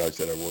with a couple of guys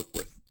that I work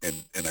with,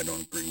 and I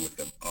don't agree with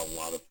them on a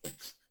lot of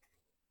things.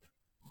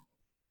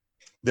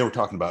 They were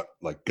talking about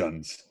like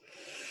guns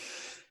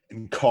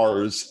and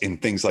cars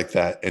and things like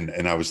that,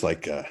 and I was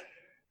like,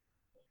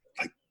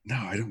 no,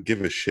 I don't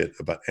give a shit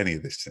about any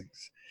of these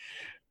things.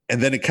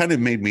 And then it kind of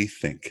made me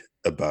think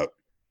about,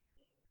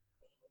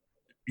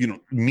 you know,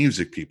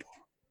 music people.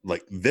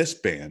 Like, this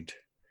band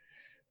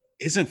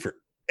isn't for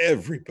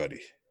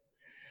everybody,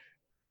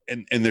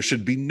 and there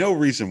should be no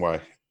reason why,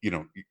 you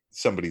know,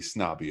 somebody's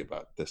snobby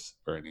about this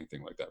or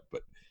anything like that.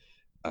 But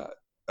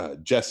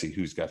Jesse,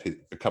 who's got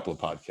a couple of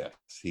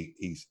podcasts,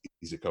 he's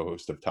a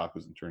co-host of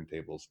Tacos and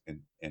Turntables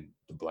and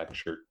the Black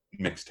Shirt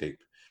mixtape,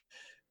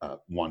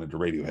 wanted a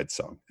Radiohead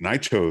song, and I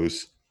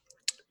chose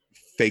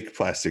Fake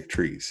Plastic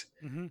Trees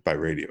by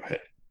Radiohead.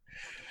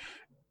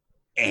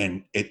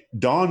 And it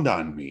dawned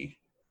on me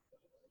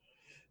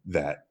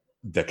that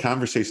the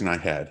conversation I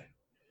had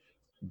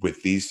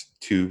with these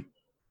two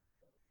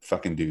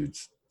fucking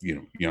dudes, you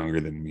know,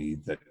 younger than me,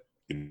 that,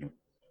 you know,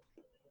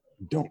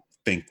 don't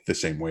think the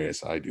same way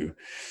as I do,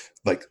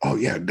 like, oh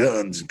yeah,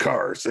 guns and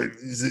cars,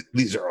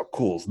 these are all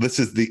cool. This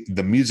is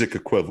the music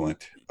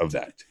equivalent of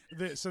that.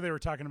 So they were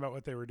talking about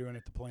what they were doing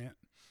at the plant.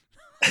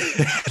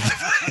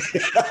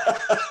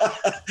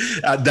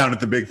 Down at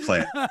the big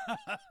plant.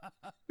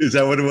 Is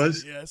that what it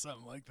was? Yeah,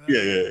 something like that.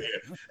 Yeah.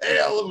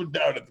 Hey, I live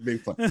down at the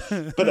big plant.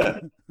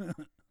 But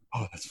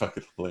oh, that's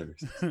fucking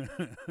hilarious.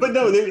 But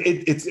no,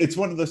 it's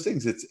one of those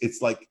things.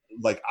 It's like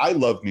I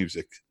love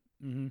music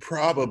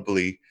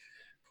probably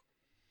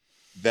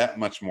that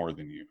much more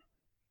than you.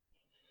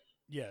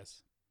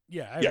 Yes.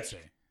 Yeah, I would say.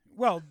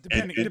 Well,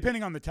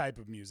 depending on the type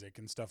of music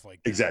and stuff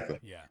like that. Exactly.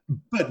 Yeah.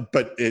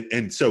 But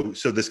so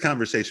this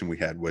conversation we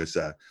had was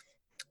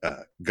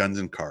guns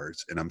and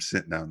cars, and I'm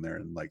sitting down there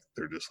and like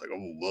they're just like,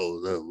 oh,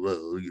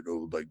 whoa, you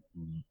know, like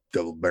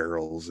double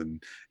barrels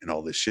and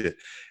all this shit,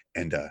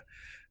 and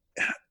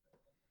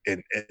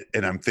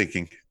I'm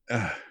thinking,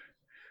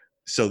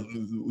 so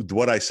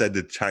what I said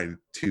to try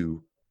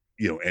to,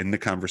 you know, end the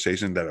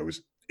conversation that I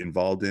was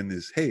involved in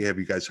is, hey, have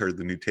you guys heard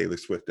the new Taylor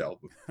Swift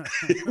album?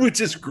 Which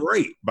is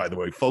great, by the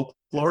way.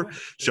 Folklore.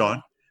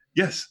 Sean,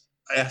 yes,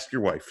 ask your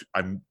wife.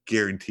 I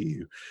guarantee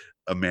you,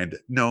 Amanda.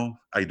 No,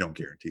 I don't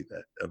guarantee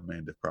that.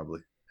 Amanda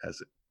probably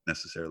hasn't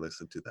necessarily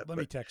listened to that. Let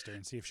me text her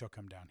and see if she'll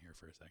come down here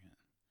for a second.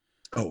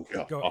 Oh,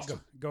 yeah,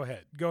 awesome. Go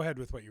ahead. Go ahead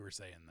with what you were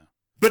saying, though.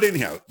 But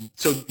anyhow,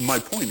 so my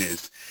point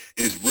is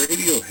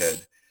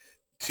Radiohead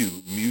to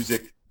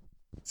music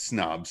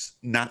snobs,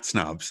 not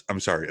snobs, I'm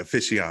sorry,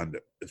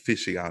 aficionados,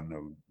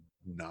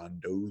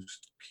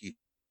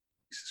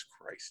 Jesus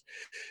Christ,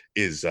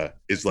 is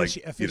like,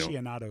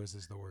 aficionados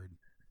is the word.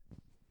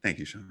 Thank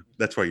you, Sean.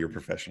 That's why you're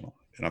professional,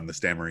 and I'm the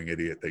stammering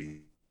idiot that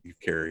you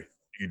carry,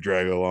 you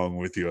drag along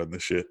with you on the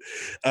shit.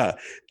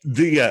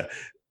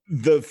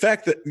 The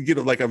fact that, you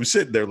know, like I'm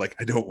sitting there like,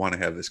 I don't want to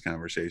have this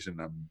conversation.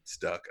 I'm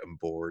stuck. I'm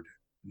bored.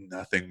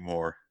 Nothing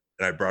more.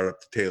 And I brought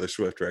up the Taylor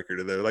Swift record,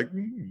 and they're like,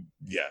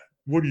 yeah,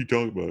 what are you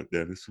talking about,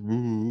 Dennis?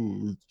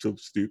 Ooh, it's so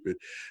stupid.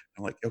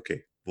 I'm like,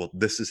 okay, well,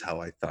 this is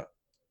how I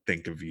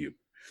think of you.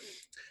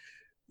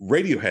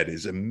 Radiohead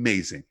is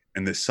amazing,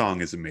 and this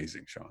song is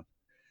amazing, Sean.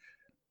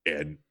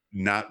 And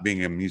not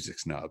being a music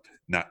snob,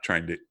 not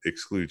trying to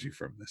exclude you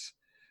from this,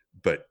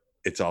 but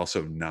it's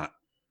also not,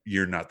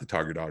 you're not the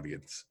target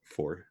audience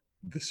for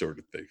this sort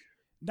of thing.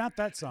 Not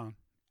that song.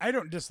 I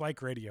don't dislike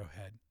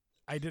Radiohead.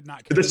 I did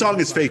not care The for song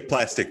this is Fake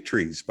Plastic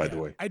Trees, by the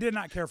way. I did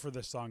not care for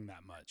this song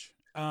that much.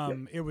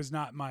 It was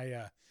not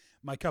my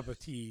my cup of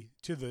tea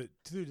to the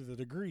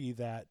degree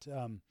that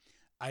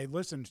I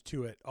listened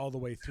to it all the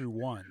way through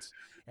once,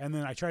 and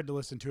then I tried to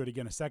listen to it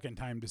again a second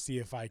time to see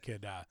if I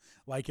could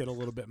like it a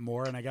little bit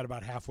more, and I got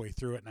about halfway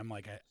through it, and I'm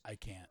like, I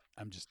can't.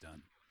 I'm just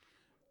done.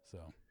 So,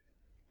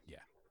 yeah.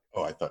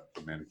 Oh, I thought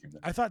Amanda came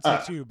down. I thought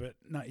so too, but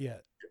not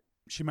yet.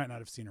 She might not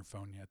have seen her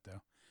phone yet,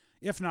 though.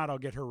 If not, I'll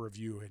get her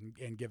review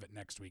and give it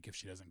next week if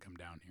she doesn't come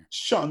down here.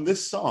 Sean,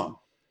 this song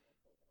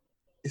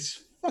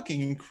is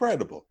fucking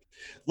incredible.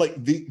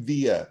 Like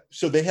the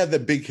so they had the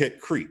big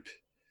hit Creep.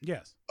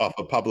 Yes. Off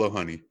of Pablo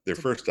Honey, their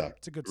first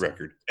it's a good song.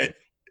 record. And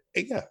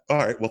yeah, all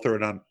right, we'll throw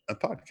it on a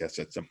podcast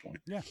at some point.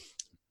 Yeah.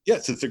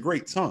 Yes, it's a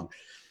great song.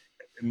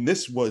 And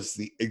this was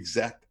the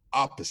exact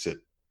opposite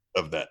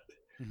of that.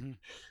 Mm-hmm.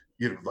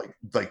 You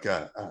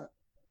know,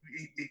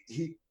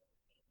 he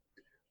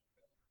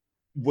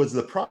was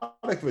the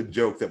product of a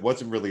joke that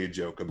wasn't really a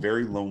joke, a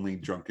very lonely,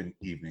 drunken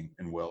evening,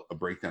 and well, a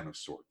breakdown of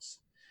sorts.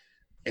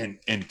 And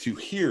to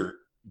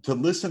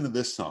listen to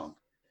this song,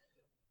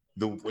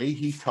 the way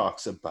he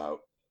talks about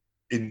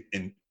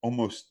in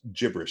almost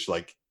gibberish,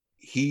 like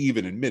he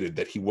even admitted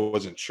that he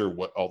wasn't sure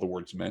what all the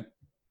words meant,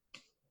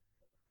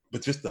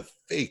 but just the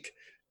fake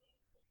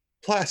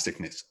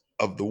plasticness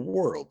of the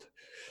world.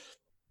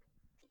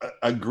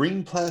 A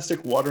green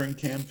plastic watering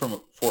can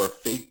for a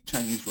fake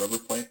Chinese rubber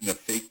plant in a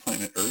fake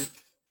planet Earth.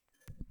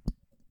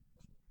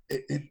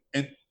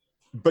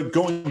 But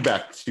going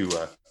back to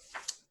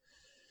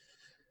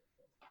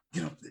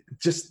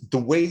just the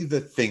way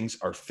that things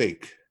are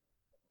fake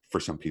for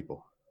some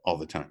people all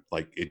the time.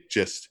 Like it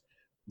just,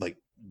 like,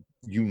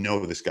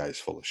 this guy is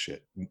full of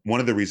shit. One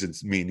of the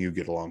reasons me and you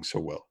get along so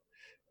well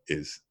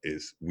is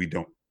we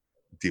don't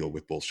deal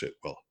with bullshit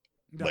well.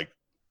 No. Like,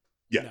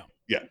 yeah.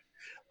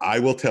 I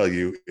will tell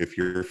you if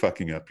you're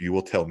fucking up. You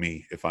will tell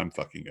me if I'm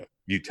fucking up.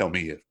 You tell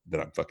me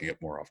that I'm fucking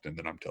up more often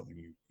than I'm telling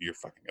you you're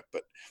fucking up.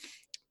 But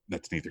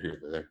that's neither here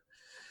nor there.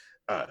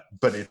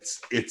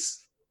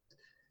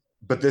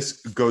 But this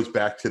goes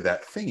back to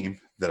that theme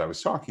that I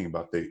was talking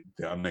about. The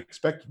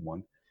unexpected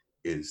one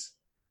is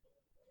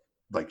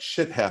like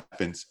shit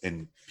happens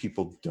and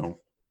people don't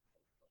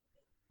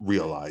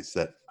realize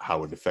that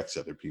how it affects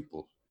other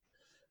people.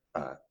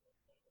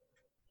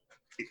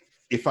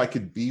 If I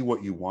could be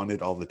what you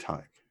wanted all the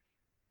time,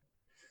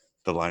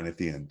 the line at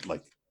the end,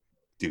 like,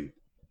 dude,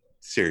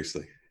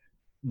 seriously,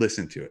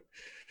 listen to it.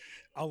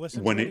 I'll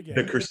listen to it again.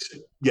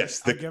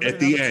 At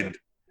the end.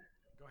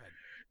 Go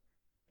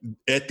ahead.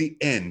 At the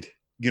end,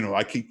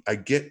 I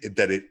get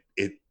that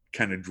it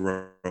kind of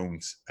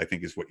drones, I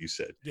think is what you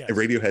said. Yes. And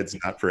Radiohead's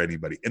not for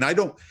anybody. And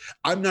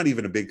I'm not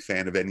even a big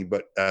fan of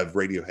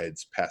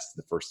Radiohead's past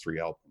the first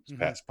three albums,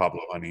 past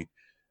Pablo Honey,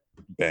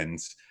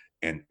 Benz,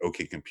 and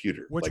OK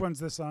Computer. Which one's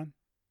this on?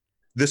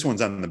 This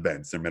one's on the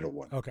Benz, their middle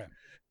one. Okay.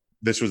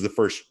 This was the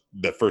first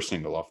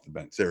single off the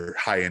Benz. They're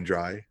High and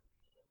Dry.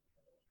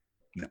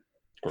 No,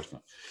 of course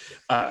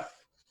not.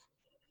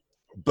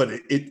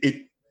 But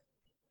it's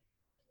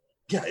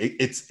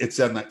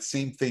on that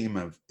same theme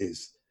of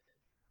is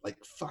like,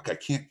 fuck, I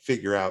can't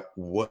figure out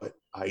what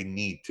I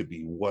need to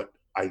be, what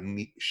I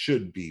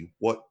should be,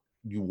 what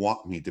you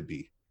want me to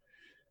be.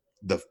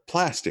 The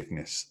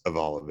plasticness of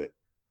all of it.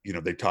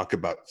 They talk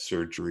about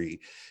surgery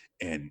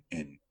and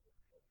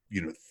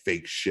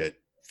fake shit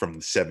from the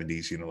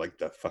 70s, like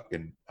the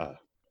fucking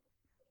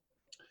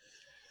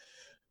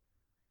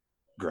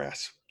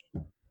grass.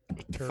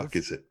 What the fuck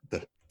is it?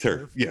 The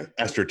turf. Yeah,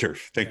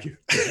 AstroTurf. Thank you.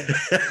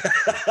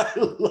 I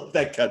love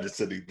that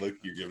condescending look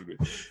you're giving me.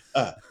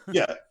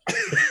 Yeah.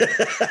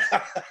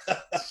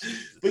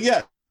 But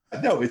yeah,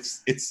 no,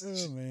 it's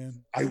oh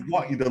man. I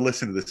want you to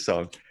listen to this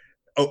song.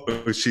 Oh,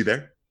 is she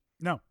there?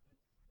 No.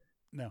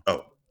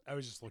 Oh. I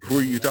was just looking. Who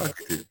are you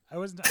talking to? I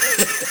wasn't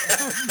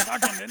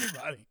talking to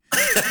anybody.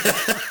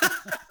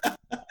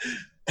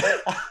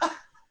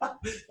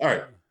 All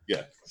right.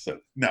 Yeah. So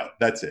no,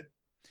 that's it.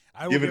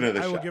 I will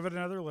give it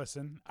another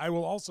listen. I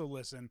will also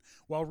listen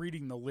while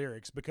reading the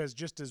lyrics, because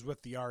just as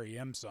with the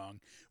REM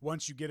song,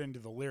 once you get into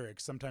the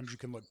lyrics, sometimes you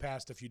can look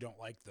past if you don't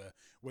like the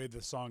way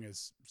the song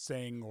is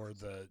saying or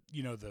the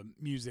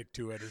music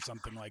to it or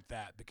something like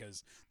that,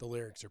 because the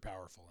lyrics are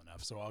powerful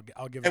enough. So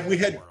I'll give it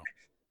a whirl.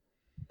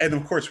 And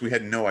of course, we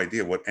had no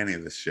idea what any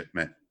of this shit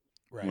meant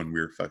when we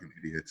were fucking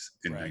idiots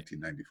in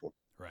 1994.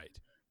 Right.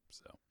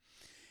 So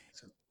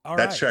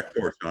that's track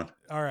 4, Sean.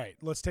 All right.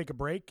 Let's take a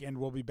break, and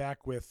we'll be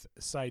back with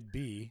side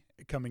B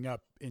coming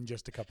up in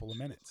just a couple of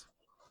minutes.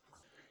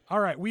 All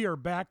right, we are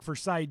back for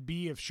side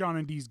B of Sean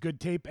and D's Good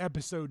Tape,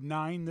 episode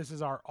 9. This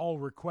is our all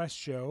request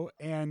show.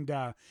 And,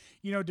 to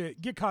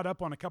get caught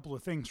up on a couple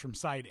of things from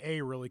side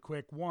A really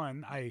quick.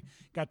 One, I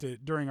got to,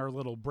 during our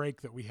little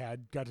break that we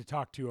had, got to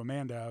talk to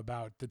Amanda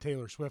about the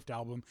Taylor Swift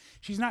album.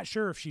 She's not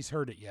sure if she's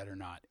heard it yet or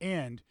not.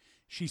 And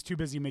she's too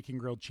busy making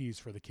grilled cheese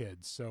for the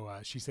kids. So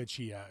she said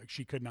she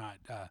could not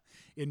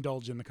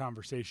indulge in the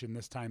conversation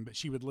this time, but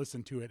she would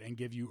listen to it and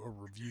give you a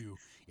review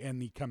in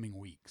the coming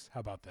weeks. How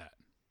about that?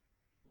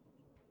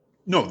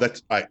 No,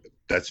 that's fine.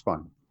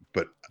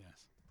 But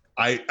Yes.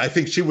 I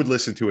think she would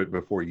listen to it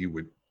before you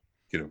would,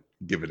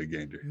 give it a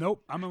gander.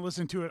 Nope, I'm gonna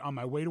listen to it on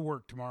my way to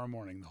work tomorrow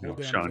morning. The whole No,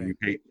 damn Sean,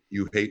 thing.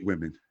 you hate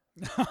women.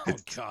 Oh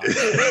God.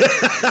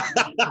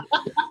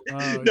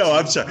 Oh, No,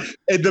 I'm geez. sorry.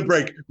 In the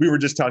break, we were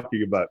just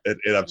talking about, and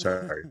I'm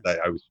sorry,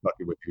 I was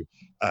fucking with you.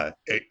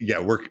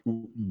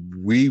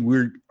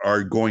 We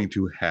are going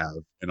to have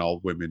an all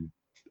women,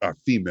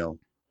 female,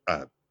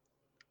 a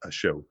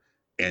show,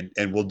 and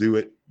we'll do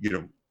it,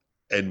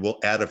 and we'll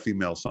add a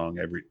female song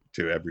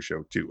to every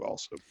show too.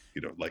 Also,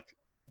 like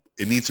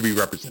it needs to be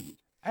represented.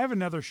 I have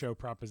another show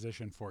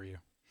proposition for you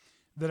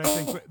that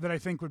I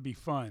think would be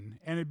fun,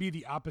 and it'd be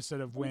the opposite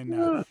of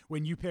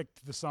when you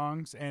picked the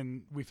songs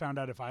and we found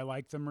out if I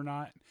liked them or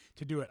not.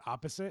 To do it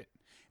opposite,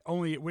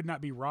 only it would not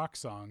be rock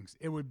songs;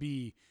 it would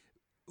be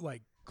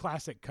like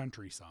classic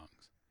country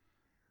songs.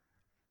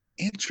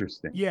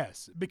 Interesting.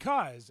 Yes,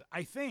 because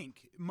I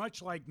think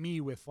much like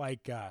me with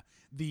like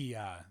the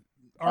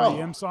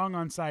REM song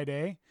on side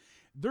A,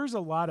 there's a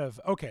lot of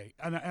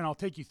and I'll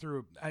take you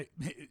through.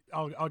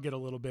 I'll get a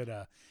little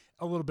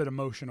bit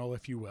emotional,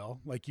 if you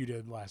will, like you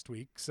did last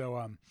week.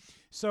 So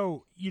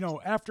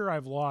after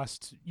I've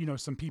lost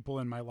some people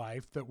in my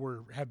life that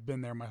have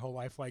been there my whole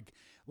life, like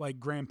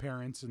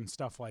grandparents and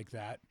stuff like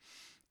that.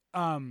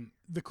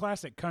 The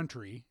classic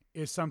country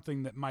is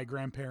something that my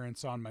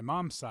grandparents on my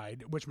mom's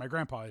side, which my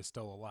grandpa is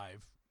still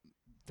alive,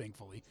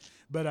 thankfully,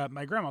 but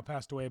my grandma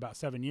passed away about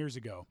 7 years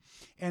ago.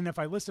 And if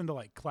I listen to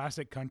like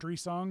classic country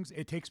songs,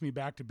 it takes me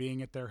back to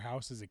being at their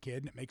house as a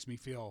kid. And it makes me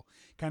feel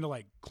kind of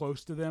like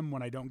close to them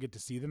when I don't get to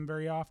see them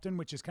very often,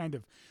 which is kind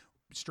of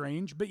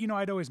strange. But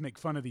I'd always make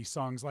fun of these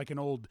songs, like I'm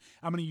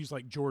going to use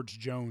like George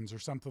Jones or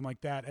something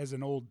like that as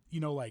an old,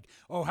 like,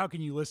 oh, how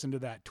can you listen to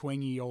that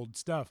twangy old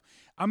stuff?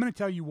 I'm going to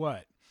tell you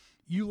what.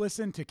 You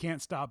listen to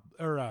Can't Stop.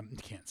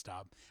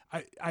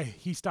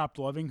 He Stopped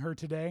Loving Her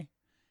Today.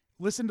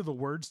 Listen to the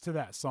words to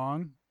that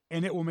song,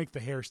 and it will make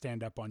the hair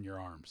stand up on your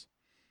arms.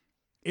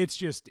 It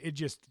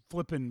just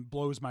flippin'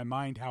 blows my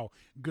mind how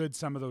good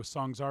some of those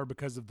songs are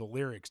because of the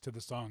lyrics to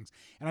the songs.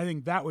 And I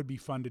think that would be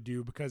fun to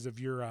do because of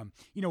your,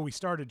 we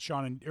started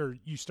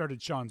you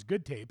started Sean's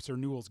Good Tapes or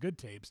Newell's Good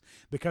Tapes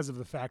because of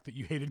the fact that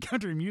you hated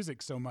country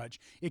music so much.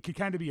 It could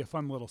kind of be a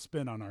fun little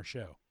spin on our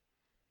show.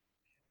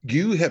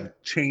 You have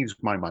changed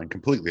my mind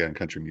completely on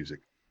country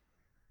music.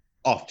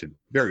 Often,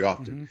 very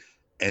often.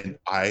 Mm-hmm. And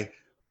I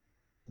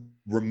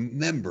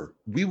remember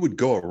we would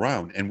go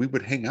around and we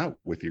would hang out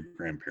with your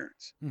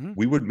grandparents. Mm-hmm.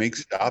 We would make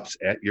stops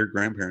at your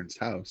grandparents'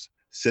 house,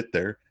 sit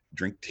there,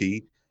 drink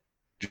tea,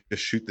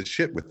 just shoot the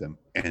shit with them.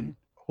 And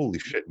holy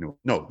shit,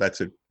 no, that's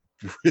a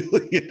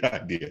brilliant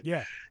idea.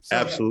 Yeah.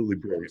 Absolutely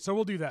brilliant. So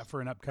we'll do that for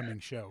an upcoming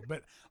show.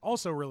 But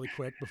also really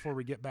quick, before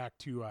we get back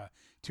to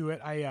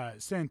it, I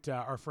sent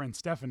our friend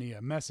Stephanie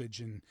a message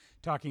and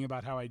talking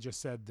about how I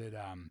just said that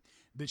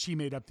that she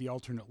made up the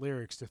alternate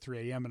lyrics to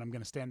 3 a.m. and I'm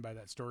going to stand by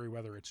that story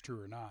whether it's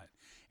true or not.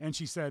 And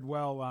she said,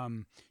 well,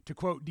 to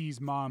quote Dee's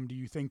mom, do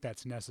you think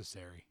that's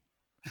necessary?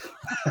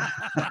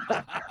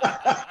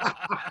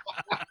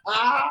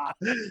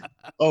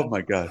 Oh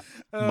my God.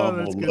 Mom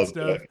That's will good love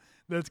stuff. that.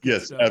 That's good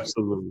Yes, stuff.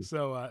 absolutely.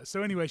 So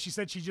anyway, she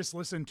said she just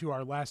listened to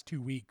our last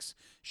 2 weeks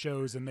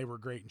shows and they were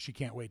great, and she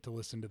can't wait to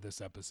listen to this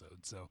episode.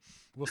 So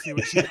we'll see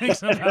what she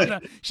thinks about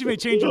that. She may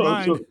change her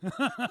mind.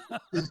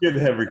 She's good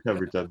to have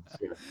recovered time.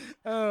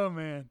 Oh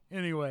man.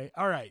 Anyway,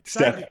 all right.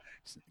 Steph.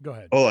 Go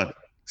ahead. Hold on.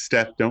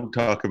 Steph, don't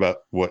talk about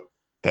what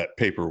that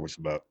paper was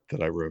about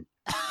that I wrote.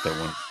 That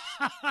one.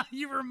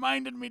 You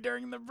reminded me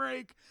during the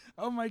break.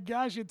 Oh my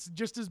gosh, it's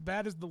just as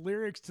bad as the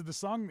lyrics to the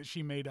song that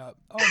she made up.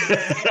 Oh, man.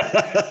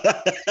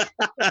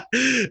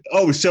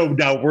 Oh, so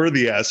now we're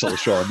the asshole,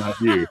 Sean, not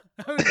you.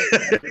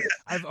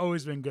 I've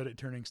always been good at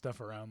turning stuff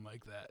around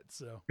like that.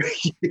 So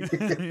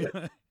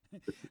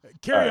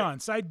carry on.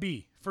 Side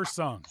B, first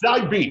song.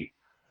 Side B.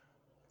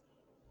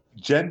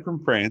 Jen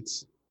from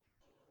France.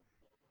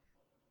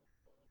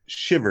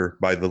 Shiver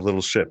by the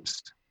Little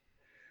Ships.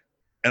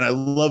 And I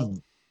love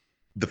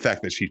the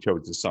fact that she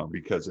chose this song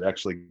because it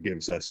actually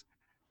gives us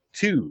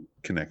two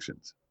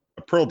connections,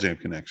 a Pearl Jam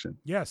connection.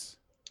 Yes.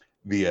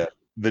 The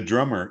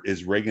drummer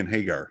is Reagan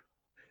Hagar,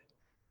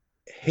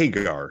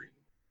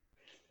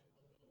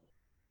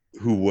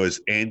 who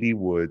was Andy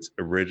Wood's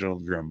original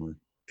drummer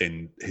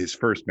in his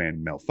first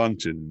band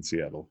Malfunction in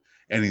Seattle.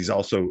 And he's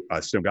also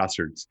Snow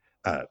Gossard's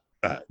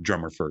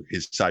drummer for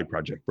his side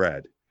project,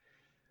 Brad.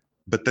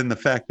 But then the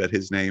fact that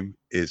his name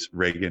is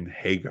Reagan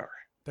Hagar.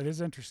 That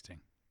is interesting.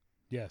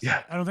 Yes.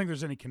 Yeah. I don't think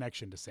there's any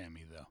connection to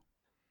Sammy, though.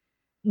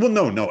 Well,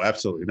 no,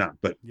 absolutely not.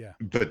 But Yeah.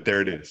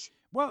 there it is.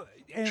 Well,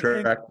 and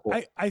Track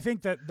four. I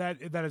think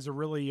that is a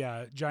really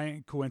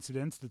giant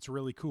coincidence. That's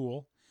really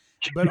cool.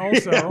 But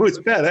also, Yeah, it was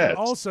badass.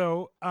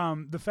 also,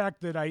 the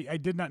fact that I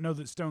did not know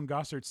that Stone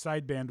Gossard's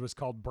side band was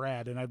called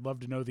Brad, and I'd love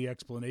to know the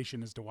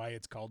explanation as to why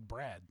it's called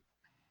Brad.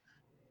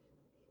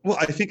 Well,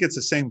 I think it's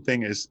the same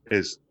thing as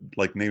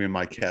like naming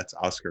my cats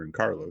Oscar and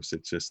Carlos.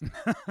 It's just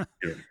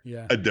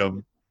Yeah, a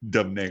dumb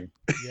name.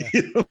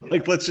 yeah,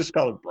 Like let's just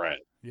call it Brad.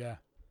 yeah.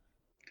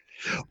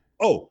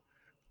 Oh,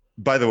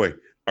 by the way,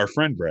 our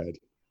friend Brad,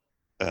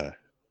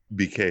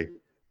 BK,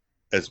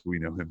 as we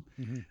know him,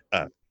 Mhm.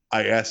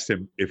 I asked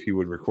him if he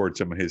would record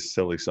some of his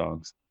silly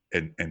songs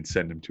and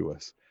send them to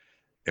us,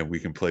 and we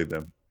can play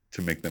them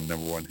to make them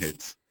 #1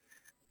 hits.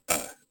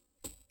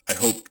 I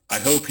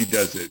hope he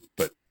does it,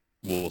 but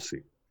we'll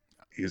see.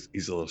 He's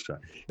a little shy.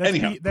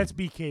 Anyhow, That's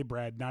BK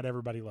Brad. Not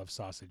everybody loves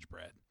sausage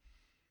bread.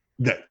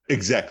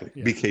 exactly.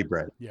 Yeah. BK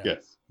Brad. Yeah.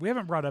 Yes. We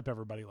haven't brought up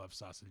everybody loves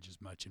sausage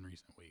as much in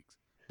recent weeks,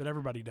 but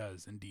everybody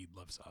does indeed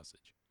love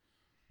sausage.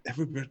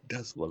 Everybody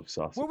does love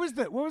sausage. What was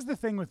the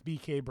thing with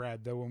BK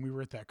Brad though when we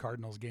were at that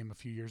Cardinals game a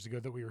few years ago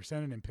that we were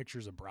sending him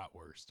pictures of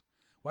bratwurst?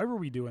 Why were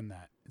we doing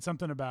that? It's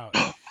something about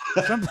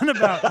something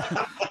about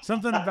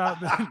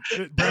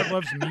that Brad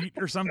loves meat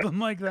or something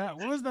like that.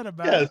 What was that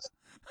about? Yes.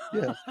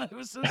 Yeah. It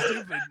was so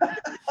stupid.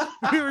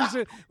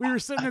 We were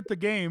sitting at the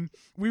game.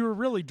 We were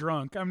really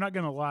drunk. I'm not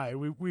gonna lie.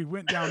 We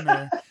went down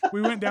there.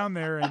 We went down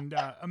there, and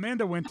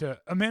Amanda went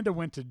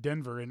to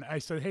Denver, and I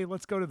said, "Hey,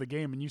 let's go to the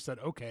game." And you said,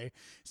 "Okay."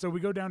 So we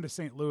go down to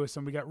St. Louis,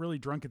 and we got really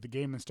drunk at the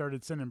game and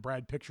started sending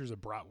Brad pictures of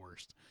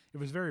bratwurst. It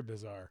was very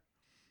bizarre.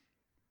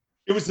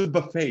 It was a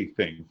buffet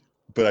thing,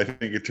 but I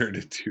think it turned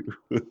into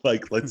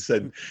like let's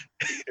send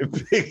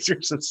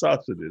pictures of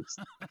sausages.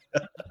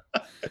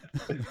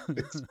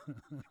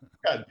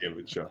 God damn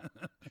it, Sean.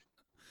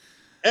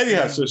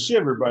 Anyhow, so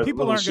Shiver by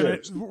People the aren't Little gonna.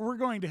 Ships. We're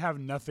going to have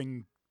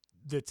nothing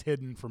that's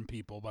hidden from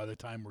people by the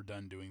time we're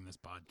done doing this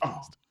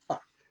podcast.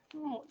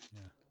 Oh,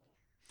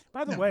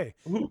 By the way,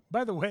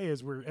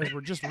 as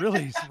we're just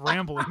really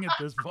rambling at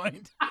this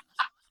point.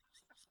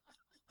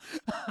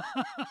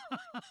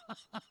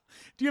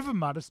 Do you have a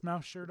Modest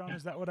Mouse shirt on?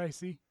 Is that what I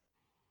see?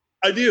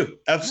 I do,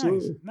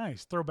 absolutely.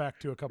 Nice. Throwback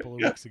to a couple of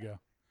weeks ago.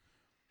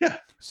 Yeah.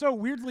 So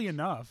weirdly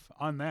enough,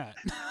 on that,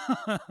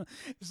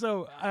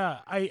 so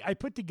I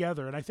put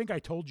together, and I think I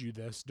told you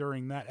this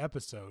during that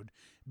episode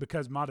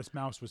because Modest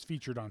Mouse was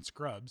featured on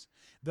Scrubs,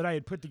 that I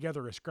had put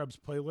together a Scrubs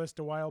playlist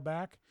a while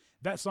back.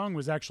 That song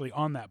was actually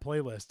on that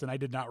playlist, and I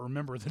did not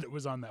remember that it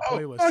was on that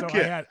playlist. So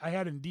okay. I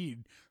had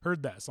indeed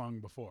heard that song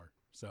before.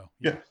 So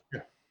Yeah.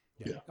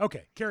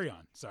 Okay, carry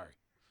on. Sorry.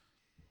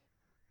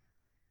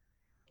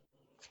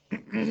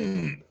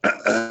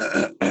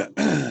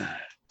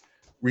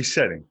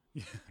 Resetting.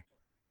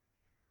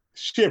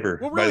 Shiver.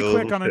 Well, by the really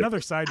quick Little on Ships. another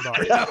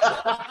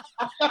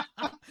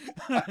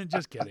sidebar.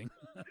 Just kidding.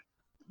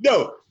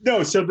 No.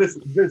 So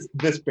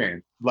this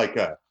band, like,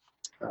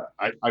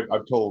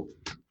 I've told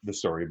the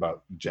story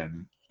about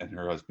Jen and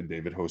her husband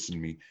David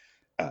hosting me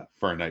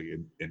for a night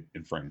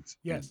in France.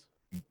 Yes.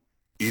 And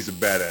he's a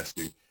badass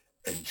dude,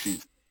 and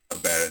she's a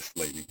badass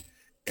lady,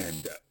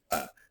 and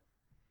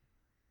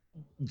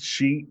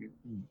she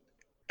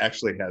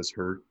actually has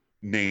her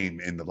name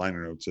in the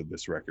liner notes of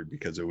this record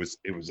because it was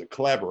a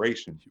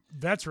collaboration.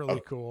 That's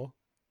really cool.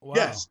 Wow.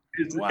 Yes,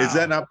 is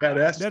that not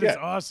badass? That is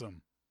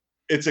awesome.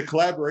 It's a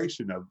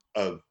collaboration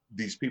of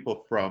these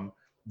people from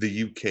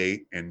the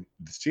UK and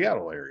the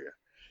Seattle area,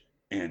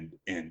 and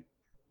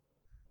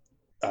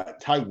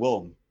Ty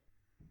Willem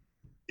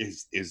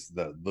is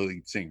the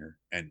lead singer,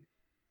 and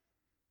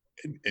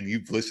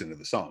you've listened to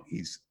the song.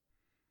 He's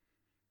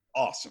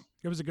awesome.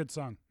 It was a good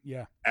song.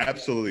 Yeah.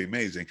 Absolutely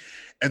amazing.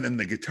 And then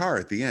the guitar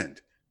at the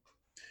end.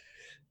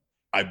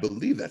 I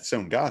believe that's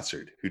Stone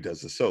Gossard who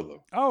does the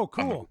solo. Oh, On the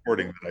cool.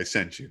 recording that I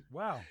sent you.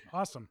 Wow.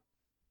 Awesome.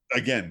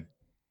 Again,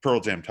 Pearl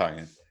Jam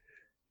tie-in.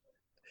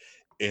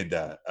 And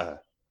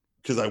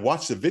because I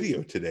watched the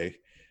video today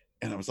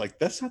and I was like,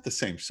 that's not the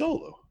same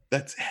solo.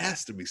 That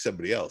has to be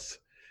somebody else.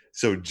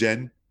 So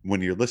Jen,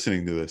 when you're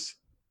listening to this,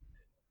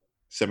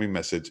 send me a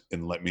message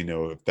and let me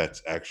know if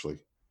that's actually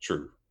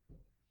true.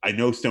 I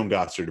know Stone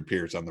Gossard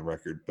appears on the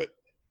record, but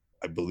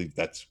I believe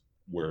that's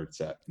where it's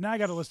at. Now I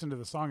got to listen to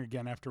the song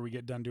again after we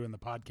get done doing the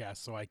podcast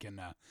so I can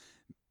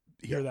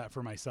hear that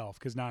for myself,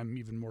 because now I'm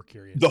even more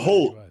curious. The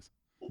whole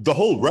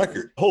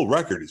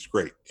record is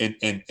great. And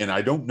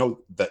I don't know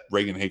that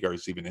Reagan Hagar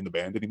is even in the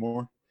band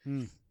anymore.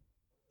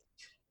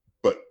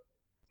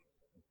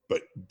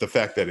 But the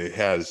fact that it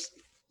has,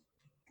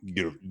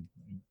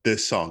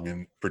 this song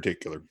in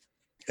particular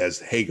as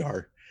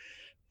Hagar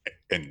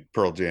and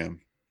Pearl Jam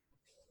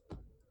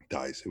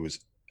dies, it was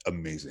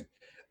amazing.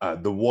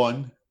 The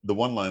one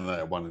line that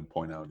I wanted to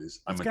point out is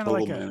I'm a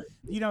total man.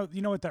 You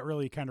know what that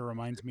really kind of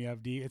reminds me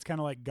of, D? It's kind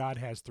of like God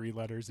has 3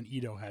 letters and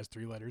Ito has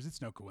 3 letters.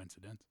 It's no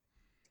coincidence.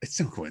 It's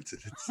no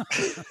coincidence.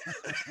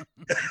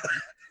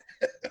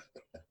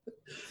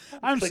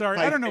 I'm Like sorry.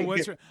 my I don't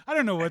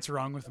know what's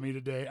wrong with me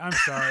today. I'm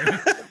sorry.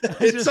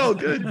 It's all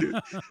good,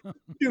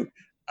 dude.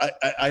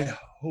 I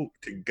hope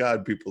to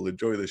God people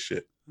enjoy this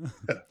shit.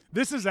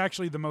 This is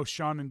actually the most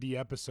Sean and D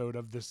episode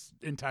of this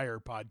entire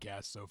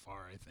podcast so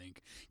far, I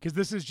think, because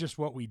this is just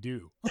what we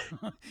do.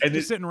 And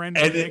Just sit and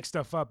randomly make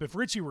stuff up. If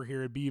Richie were here,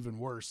 it'd be even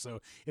worse. So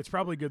it's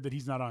probably good that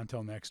he's not on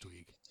until next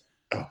week.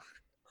 Oh,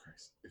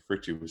 Christ. If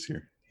Richie was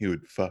here, he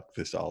would fuck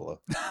this all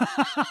up.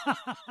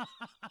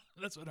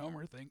 That's what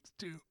Homer thinks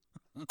too.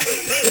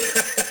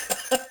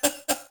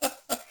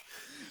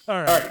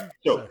 All right.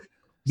 So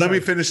let me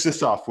finish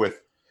this off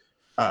with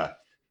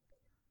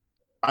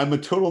I'm a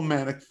total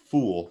manic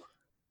fool.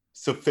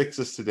 So fix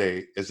us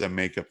today as I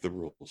make up the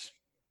rules.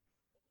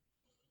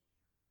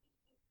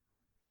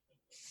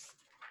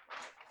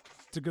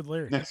 It's a good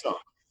lyric. Next song.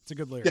 It's a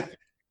good lyric.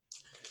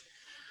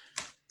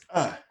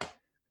 Yeah.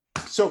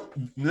 So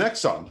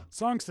next song.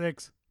 Song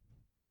 6.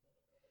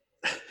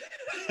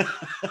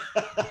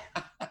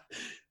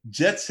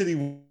 Jet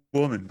City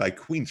Woman by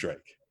Queensryche.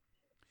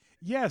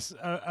 Yes,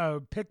 a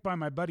pick by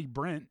my buddy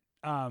Brent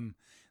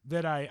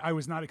that I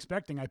was not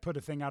expecting. I put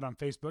a thing out on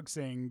Facebook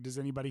saying, does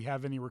anybody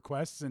have any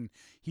requests? And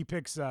he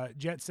picks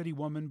Jet City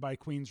Woman by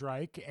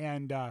Queensryche.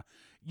 And,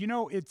 you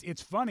know,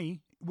 it's funny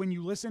when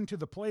you listen to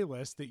the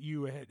playlist that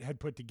you had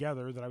put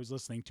together that I was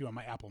listening to on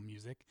my Apple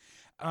Music.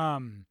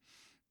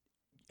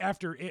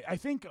 After it, I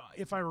think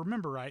if I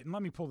remember right, and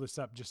let me pull this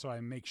up just so I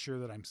make sure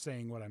that I'm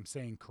saying what I'm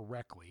saying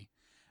correctly.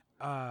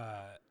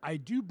 I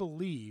do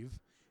believe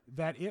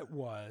that it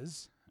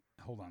was,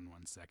 hold on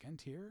one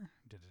second here.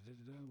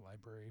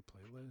 Library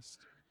playlist.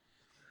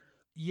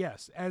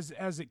 Yes,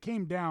 as it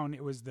came down,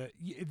 it was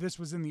this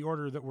was in the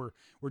order that we're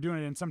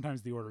doing it, and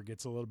sometimes the order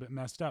gets a little bit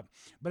messed up.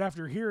 But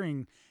after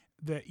hearing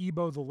the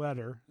Ebo the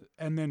Letter,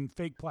 and then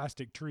Fake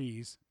Plastic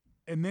Trees,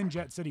 and then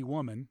Jet City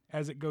Woman,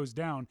 as it goes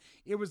down,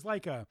 it was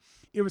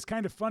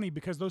kind of funny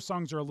because those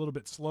songs are a little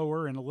bit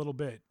slower and a little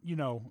bit,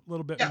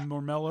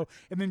 more mellow.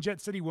 And then Jet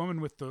City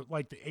Woman with the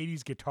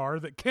 80s guitar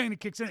that kind of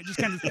kicks in,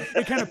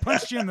 it kind of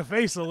punched you in the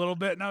face a little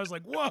bit. And I was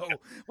like, whoa,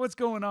 what's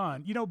going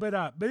on?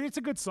 But it's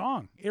a good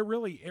song. I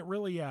really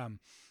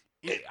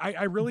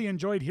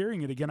enjoyed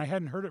hearing it again. I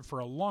hadn't heard it for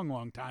a long,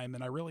 long time,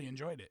 and I really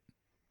enjoyed it.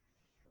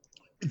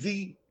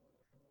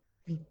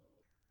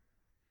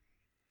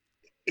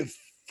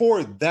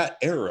 For that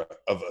era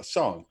of a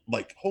song,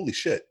 like, holy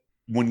shit,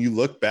 when you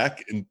look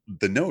back in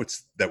the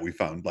notes that we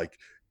found, like,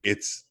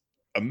 it's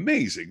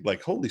amazing.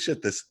 Like, holy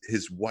shit,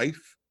 his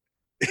wife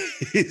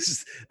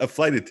is a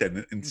flight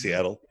attendant in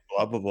Seattle,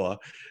 blah, blah, blah.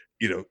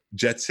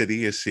 Jet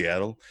City is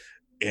Seattle.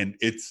 And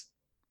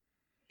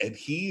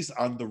he's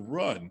on the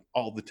run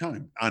all the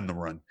time, on the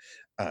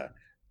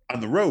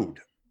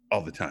road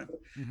all the time.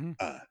 Mm-hmm.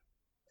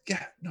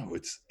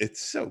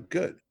 It's so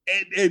good.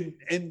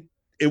 And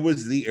it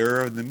was the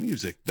era of the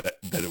music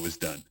that it was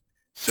done.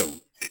 So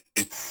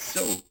it's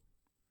so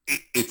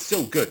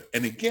good.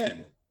 And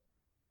again,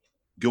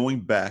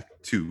 going back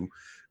to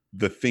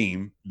the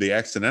theme, the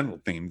accidental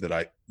theme that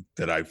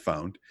I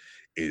found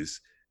is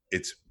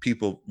it's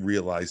people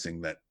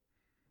realizing that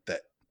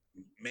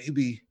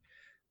maybe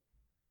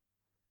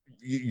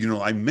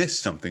I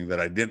missed something that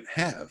I didn't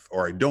have,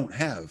 or I don't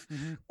have,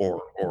 mm-hmm.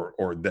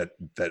 or that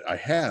I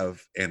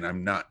have and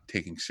I'm not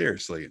taking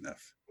seriously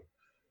enough.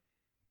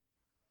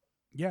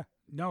 Yeah,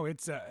 no,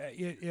 it's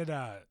it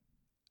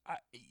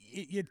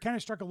kind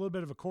of struck a little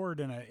bit of a chord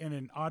in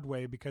an odd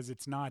way because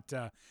it's not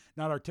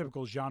our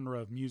typical genre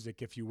of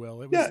music, if you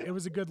will. It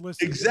was a good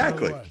listen.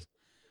 Exactly. It really was.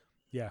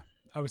 Yeah,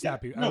 I was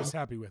happy. No. I was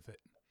happy with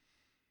it.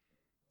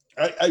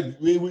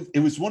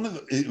 It was one of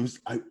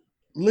the.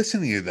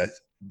 Listening to that,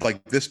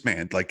 like, this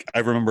band, like, I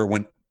remember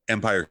when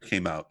Empire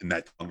came out, and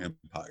that song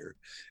Empire,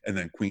 and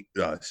then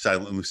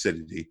Silent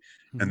Lucidity,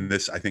 Mm-hmm. and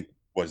this, I think,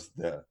 was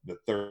the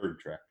third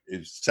track,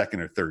 is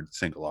second or third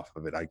single off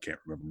of it. I can't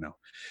remember now,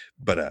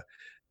 but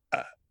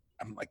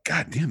I'm like,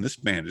 God damn, this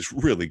band is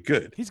really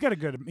good. He's got a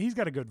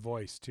good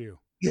voice too.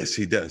 Yes,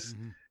 he does.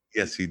 Mm-hmm.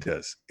 Yes, he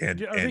does.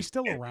 And are they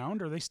still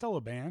around? Are they still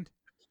a band?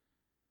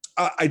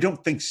 I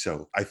don't think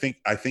so. I think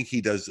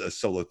he does a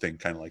solo thing,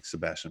 kind of like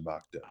Sebastian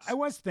Bach does. I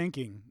was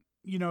thinking,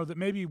 that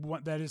maybe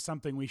that is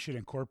something we should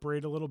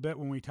incorporate a little bit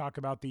when we talk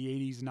about the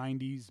 80s,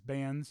 90s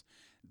bands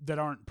that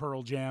aren't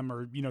Pearl Jam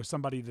or,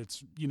 somebody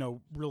that's,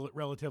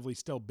 relatively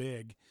still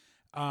big,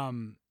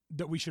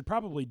 that we should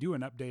probably do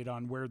an update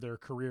on where their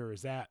career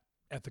is at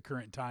the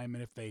current time.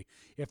 And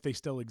if they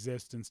still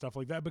exist and stuff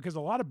like that, because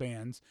a lot of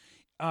bands,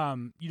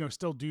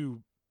 still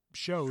do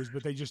shows,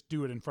 but they just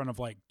do it in front of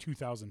like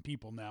 2,000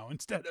 people now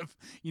instead of,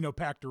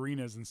 packed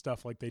arenas and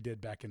stuff like they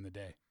did back in the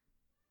day.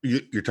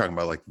 You're talking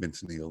about like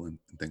Vince Neil and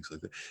things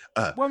like that.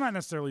 Well, not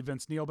necessarily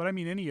Vince Neil, but I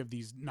mean any of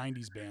these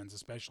 90s bands,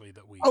 especially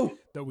that we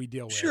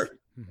deal with. Sure.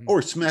 Mm-hmm.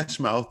 Or Smash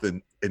Mouth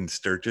and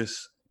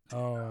Sturgis.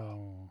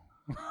 Oh.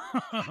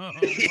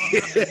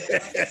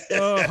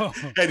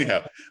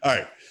 Anyhow, all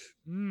right.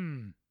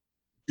 Mm.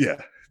 Yeah,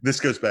 this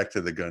goes back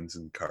to the Guns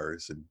and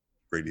Cars and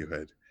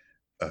Radiohead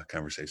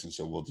conversation,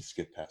 so we'll just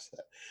skip past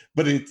that.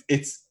 But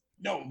it's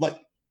no, like,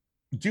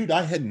 dude,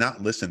 I had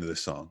not listened to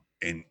this song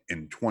in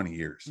 20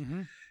 years.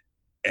 Mm-hmm.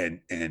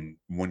 And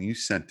when you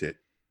sent it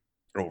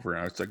over,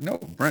 I was like, no,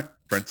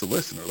 Brent's a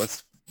listener.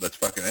 let's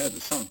fucking add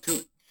the song to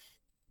it.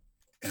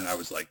 And I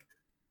was like,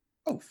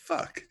 oh,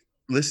 fuck.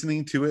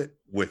 Listening to it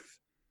with,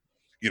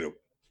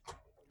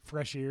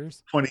 Fresh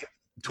ears.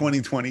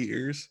 2020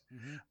 years.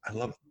 Mm-hmm. I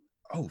love,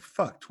 oh,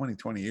 fuck,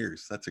 2020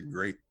 years. That's a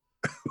great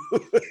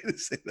way to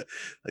say that.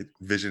 Like,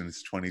 Vision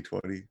is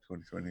 2020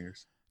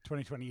 years.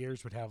 2020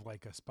 years would have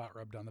like a spot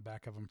rubbed on the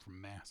back of them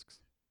from masks.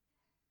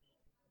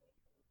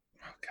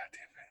 Oh, God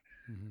damn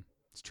Mm-hmm.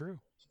 It's true.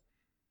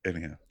 it.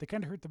 Anyhow. They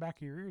kind of hurt the back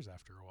of your ears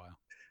after a while.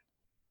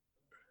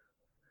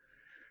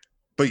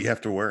 But you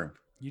have to wear them.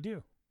 You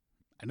do.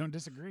 I don't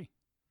disagree.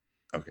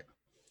 Okay.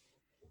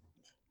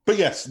 But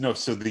yes, no,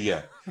 so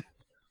the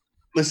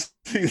listen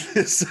to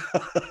this. Do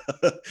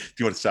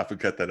you want to stop and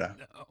cut that out?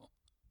 No.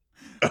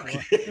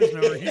 Okay. Well, there's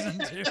no reason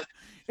to.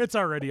 It's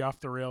already off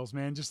the rails,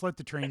 man. Just let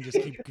the train just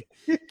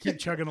keep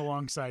chugging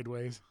along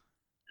sideways.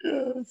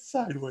 Yeah,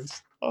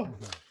 sideways. Oh.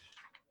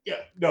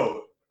 Yeah,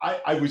 no.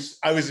 I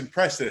was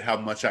impressed at how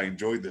much I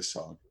enjoyed this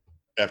song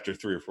after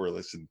 3 or 4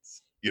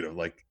 listens.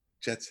 Like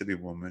Jet City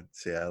Woman,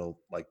 Seattle,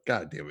 like,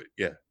 God damn it.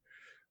 Yeah.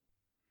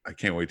 I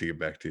can't wait to get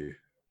back to you.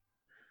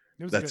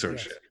 It was That good, sort of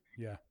yes. shit.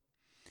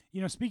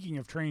 Yeah. Speaking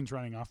of trains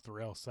running off the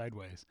rails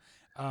sideways,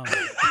 a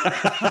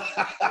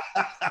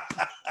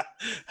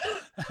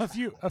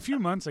few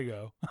months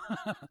ago,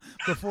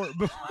 before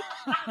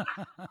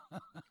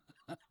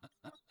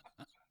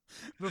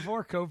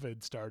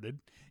COVID started,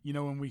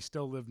 when we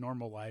still lived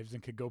normal lives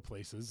and could go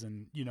places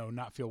and,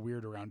 not feel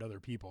weird around other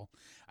people,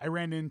 I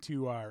ran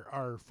into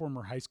our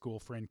former high school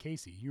friend,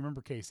 Casey. You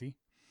remember Casey?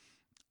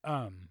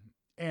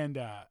 And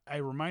I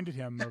reminded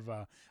him of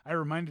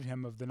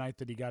the night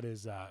that he got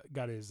his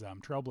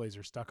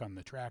Trailblazer stuck on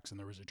the tracks and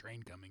there was a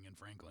train coming in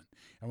Franklin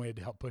and we had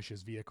to help push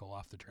his vehicle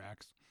off the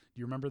tracks. Do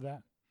you remember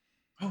that?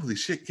 Holy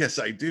shit. Yes,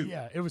 I do.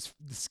 Yeah, it was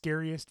the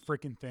scariest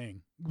freaking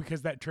thing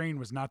because that train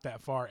was not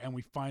that far and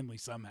we finally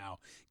somehow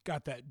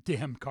got that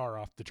damn car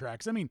off the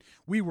tracks. I mean,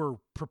 we were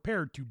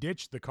prepared to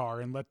ditch the car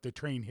and let the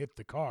train hit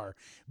the car.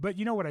 But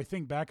you know what I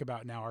think back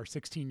about now, our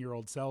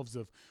 16-year-old selves,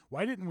 of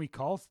why didn't we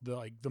call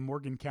the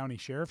Morgan County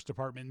Sheriff's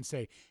Department and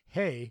say,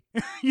 hey,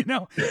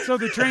 so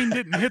the train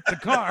didn't hit the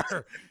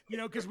car,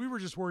 because we were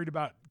just worried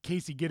about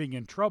Casey getting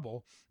in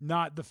trouble,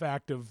 not the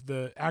fact of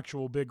the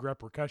actual big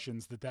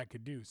repercussions that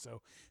could do.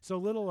 So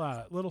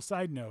little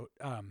side note,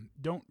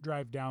 don't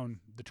drive down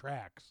the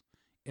tracks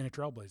in a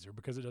Trailblazer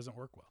because it doesn't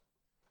work well.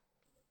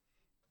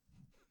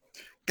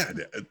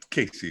 God,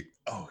 Casey.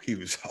 Oh, he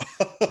was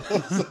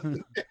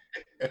awesome.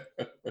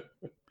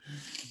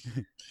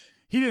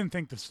 He didn't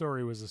think the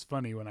story was as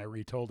funny when I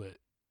retold it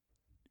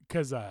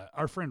because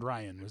our friend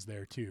Ryan was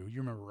there too.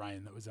 You remember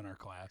Ryan that was in our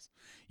class?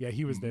 Yeah,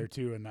 he was there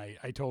too. And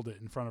I told it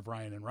in front of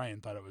Ryan and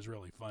Ryan thought it was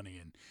really funny.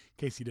 And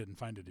Casey didn't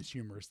find it as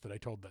humorous that I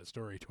told that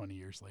story 20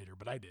 years later,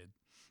 but I did.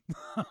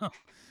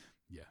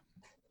 Yeah.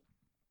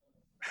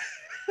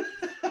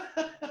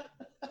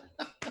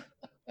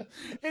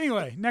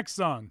 Anyway, next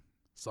song.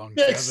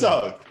 Next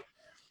 7.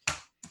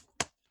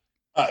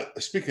 song.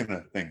 Speaking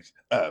of things,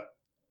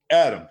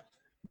 Adam,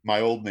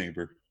 my old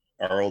neighbor,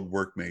 our old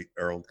workmate,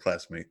 our old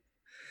classmate.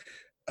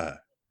 I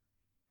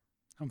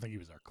don't think he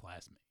was our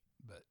classmate,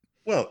 but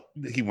Well,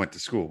 he went to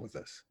school with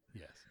us.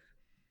 yes.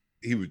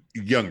 He was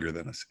younger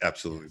than us,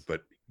 absolutely,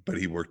 but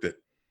he worked at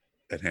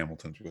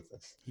Hamilton's with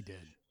us. He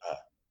did.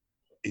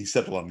 He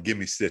settled on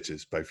 "Gimme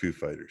Stitches" by Foo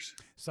Fighters.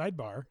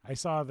 Sidebar: I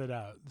saw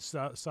that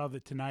saw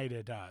that tonight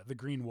at the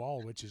Green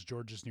Wall, which is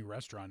George's new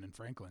restaurant in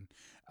Franklin.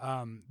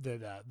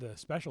 That the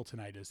special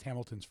tonight is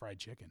Hamilton's Fried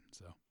Chicken.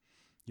 So,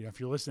 if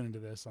you're listening to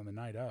this on the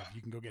night of,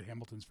 you can go get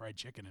Hamilton's Fried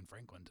Chicken in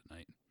Franklin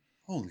tonight.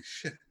 Holy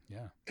shit!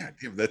 Yeah, God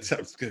damn, that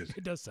sounds good.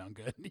 it does sound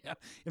good. Yeah,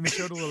 and they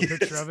showed a little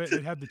picture of it.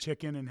 It had the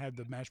chicken and had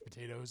the mashed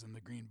potatoes and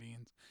the green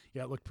beans.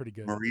 Yeah, it looked pretty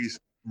good.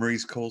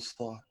 Marie's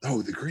coleslaw.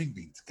 Oh, the green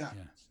beans. God.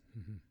 Yeah.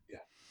 Mm-hmm.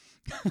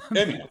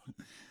 Anyhow.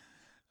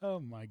 Oh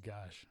my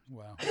gosh!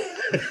 Wow.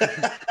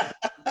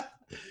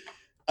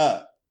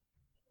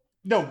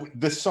 No,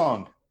 this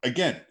song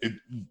again.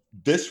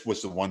 This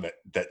was the one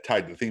that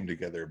tied the theme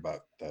together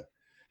about the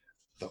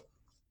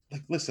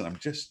like. Listen, I'm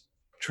just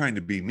trying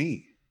to be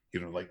me.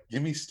 Like,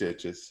 give me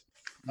stitches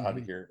out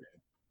of here.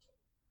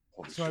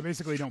 Holy So I shit.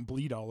 basically don't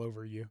bleed all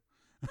over you.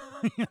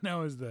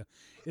 Is the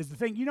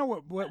thing. You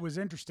know what was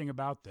interesting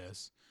about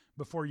this,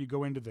 before you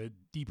go into the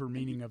deeper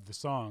meaning of the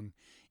song,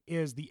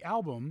 is the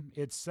album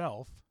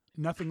itself,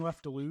 Nothing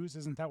Left to Lose.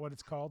 Isn't that what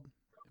it's called?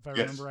 If I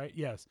remember right.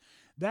 Yes.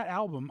 That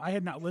album, I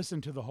had not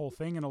listened to the whole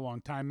thing in a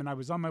long time, and I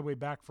was on my way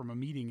back from a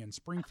meeting in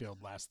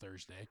Springfield last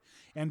Thursday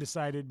and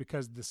decided,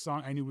 because the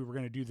song, I knew we were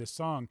going to do this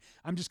song,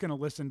 I'm just going to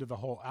listen to the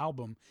whole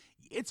album.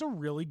 It's a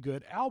really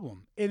good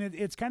album, and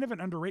it's kind of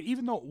an underrated,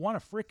 even though it won a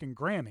frickin'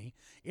 Grammy,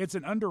 it's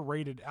an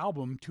underrated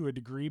album to a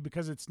degree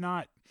because it's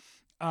not,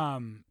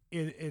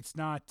 it's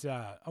not,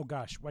 oh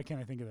gosh, why can't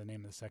I think of the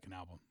name of the second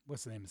album?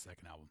 What's the name of the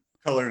second album?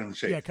 Color and the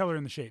Shape. Yeah, Color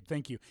and the Shape.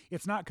 Thank you.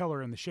 It's not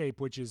Color and the Shape,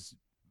 which is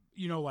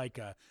like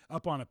a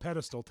up on a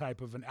pedestal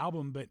type of an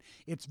album, but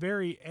it's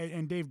very,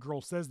 and Dave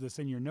Grohl says this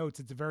in your notes,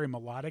 it's a very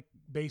melodic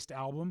based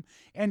album.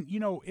 And,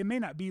 it may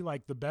not be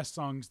like the best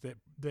songs that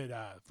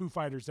Foo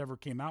Fighters ever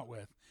came out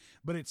with,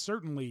 but it's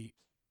certainly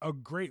a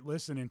great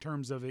listen in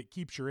terms of it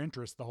keeps your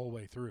interest the whole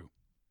way through.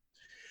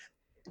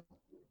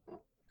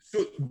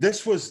 So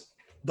this was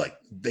like,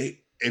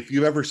 if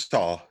you ever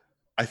saw,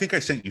 I think I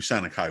sent you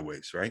Sonic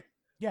Highways, right?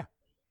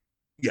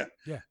 Yeah.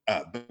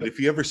 But if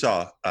you ever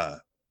saw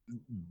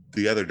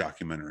the other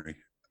documentary,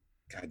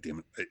 God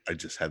damn it, I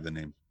just had the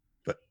name,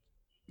 but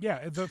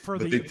yeah, for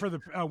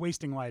the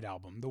Wasting Light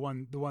album, the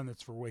one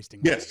that's for Wasting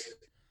Light.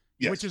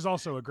 Yes, which is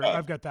also a great.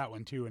 I've got that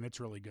one too, and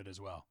it's really good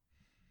as well.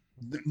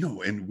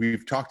 No, and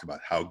we've talked about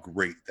how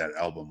great that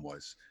album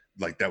was.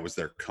 Like that was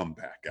their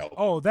comeback album.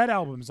 Oh, that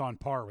album's on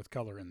par with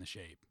Color in the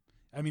Shape.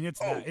 I mean,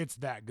 it's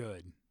that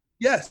good.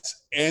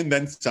 Yes, and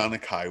then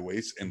Sonic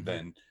Highways, and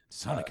then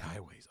Sonic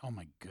Highways. Oh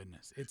my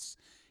goodness, it's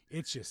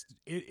just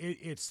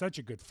it's such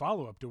a good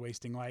follow up to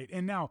Wasting Light.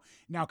 And now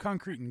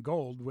Concrete and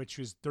Gold, which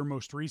is their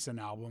most recent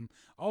album,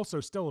 also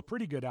still a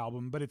pretty good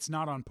album, but it's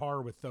not on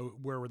par with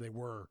where they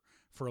were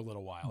for a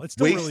little while. It's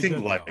still Wasting really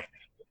good, Light. though.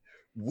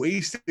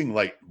 Wasting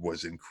Light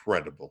was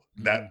incredible.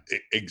 Mm-hmm. That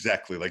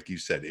exactly like you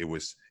said, it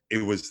was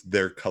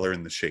their Color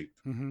in the Shape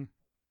mm-hmm.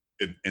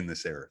 in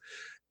this era,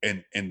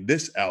 and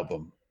this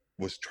album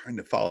was trying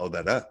to follow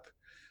that up,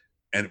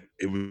 and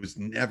it was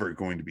never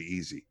going to be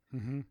easy.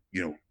 Mm-hmm.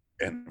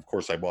 And of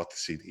course I bought the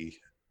CD,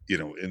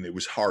 and it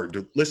was hard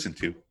to listen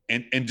to,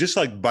 and just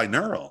like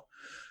Binaural,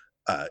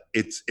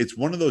 it's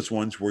one of those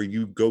ones where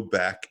you go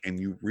back and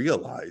you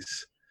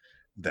realize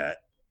that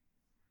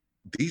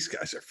these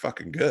guys are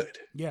fucking good.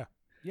 Yeah.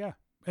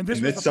 And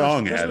this was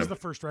the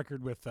first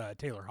record with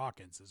Taylor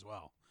Hawkins as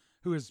well,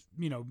 who has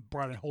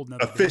brought a whole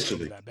nother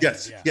officially. That band.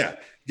 Yes, yeah.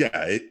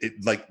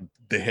 It like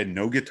they had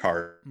no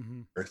guitar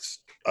mm-hmm.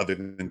 other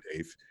than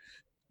Dave.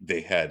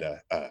 They had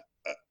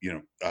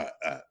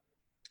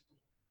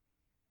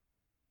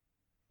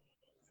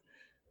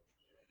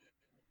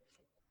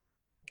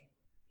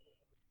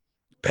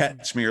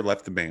Pat Smear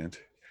left the band.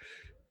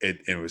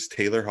 It was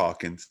Taylor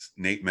Hawkins,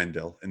 Nate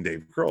Mendel, and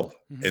Dave Grohl,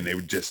 mm-hmm. and they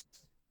would just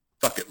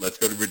fuck it. Let's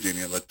go to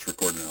Virginia. Let's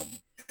record an album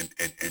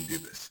and do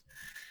this.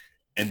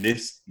 And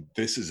this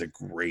is a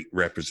great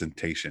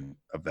representation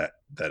of that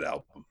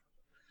album.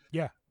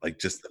 Yeah, like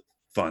just the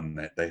fun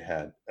that they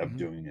had of mm-hmm.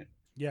 doing it.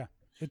 Yeah,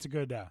 it's a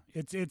good.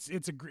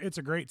 It's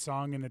a great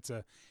song, and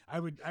I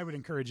would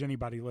encourage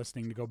anybody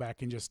listening to go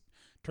back and just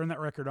turn that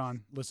record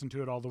on, listen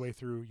to it all the way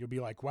through. You'll be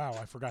like, wow,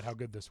 I forgot how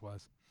good this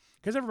was.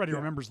 Because everybody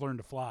remembers Learn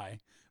to Fly,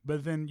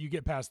 but then you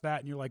get past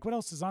that and you're like, what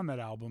else is on that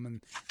album?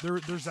 And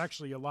there's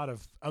actually a lot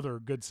of other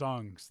good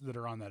songs that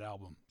are on that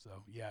album. So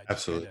yeah,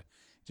 absolutely.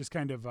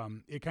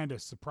 It kind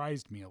of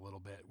surprised me a little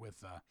bit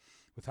with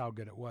how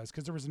good it was.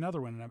 Because there was another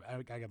one, and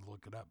I got to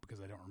look it up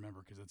because I don't remember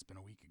because it's been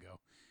a week ago.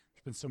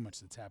 There's been so much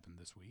that's happened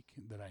this week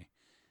that I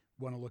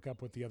want to look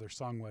up what the other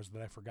song was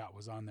that I forgot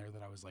was on there.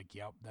 That I was like,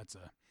 yep, that's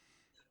a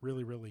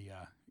really really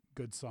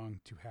good song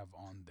to have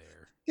on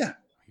there. Yeah,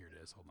 here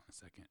it is. Hold on a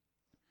second.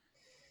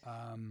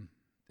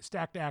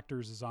 Stacked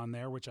Actors is on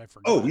there, which I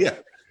forgot. Oh yeah.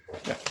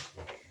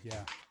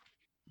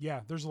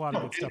 There's a lot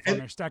of good stuff on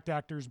there. Stacked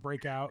Actors,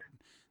 Breakout,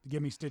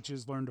 Give Me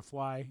Stitches, Learn to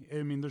Fly.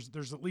 I mean,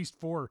 there's at least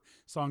 4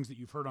 songs that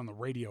you've heard on the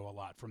radio a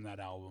lot from that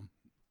album.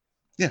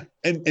 Yeah,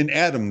 and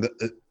Adam,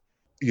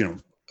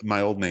 my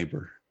old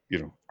neighbor,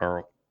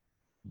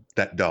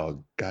 that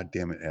dog. God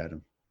damn it,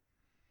 Adam,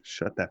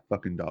 shut that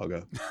fucking dog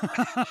up.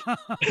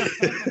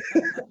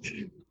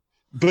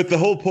 But the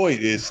whole point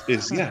is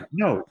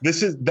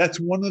that's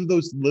one of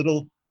those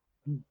little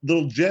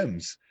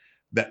gems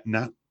that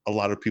not a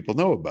lot of people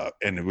know about,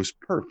 and it was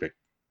perfect.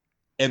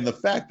 And the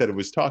fact that it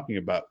was talking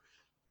about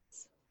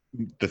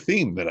the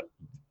theme that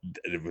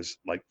it was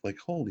like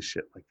holy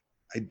shit, like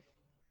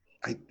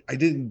I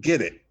didn't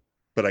get it,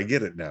 but I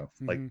get it now.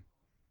 Mm-hmm. Like,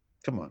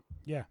 come on.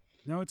 Yeah,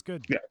 no, it's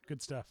good. Yeah,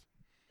 good stuff.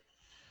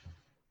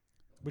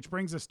 Which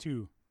brings us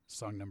to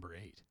song number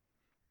 8.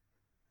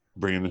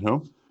 Bringing it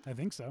home. I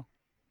think so.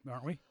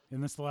 Aren't we?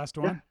 Isn't this the last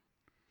one?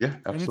 Yeah,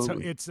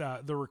 absolutely. And it's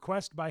The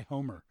Request by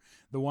Homer,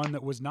 the one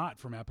that was not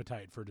from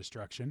Appetite for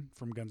Destruction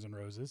from Guns N'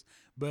 Roses,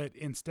 but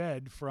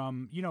instead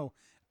from,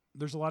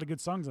 there's a lot of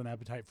good songs on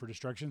Appetite for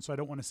Destruction, so I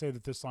don't want to say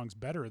that this song's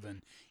better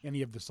than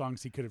any of the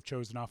songs he could have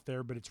chosen off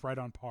there, but it's right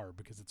on par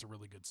because it's a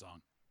really good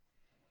song.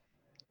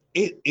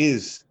 It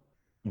is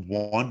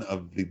one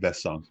of the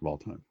best songs of all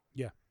time.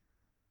 Yeah.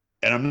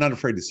 And I'm not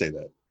afraid to say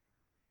that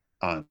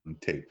on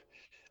tape.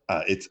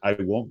 It's I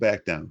Won't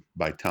Back Down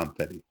by Tom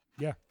Petty.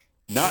 Yeah.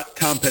 Not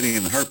Tom Petty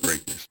and the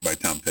Heartbreakers by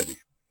Tom Petty.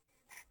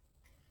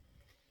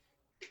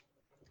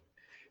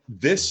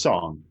 This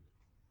song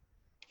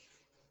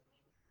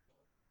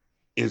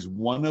is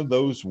one of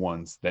those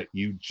ones that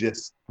you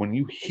just, when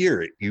you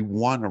hear it, you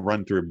want to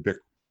run through a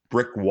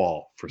brick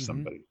wall for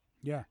somebody.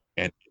 Yeah.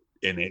 And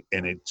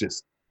it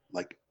just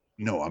like,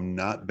 no, I'm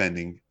not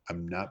bending.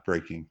 I'm not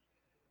breaking.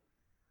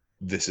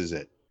 This is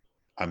it.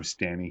 I'm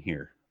standing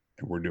here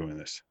and we're doing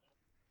this.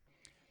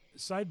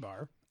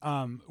 Sidebar.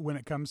 when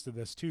it comes to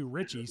this too.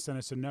 Richie sent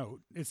us a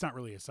note. It's not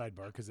really a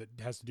sidebar because it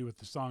has to do with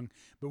the song.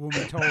 But when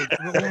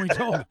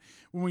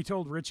we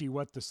told Richie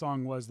what the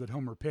song was that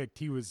Homer picked,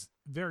 he was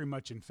very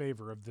much in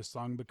favor of this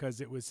song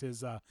because it was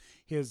his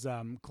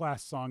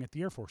class song at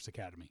the Air Force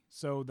Academy.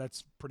 So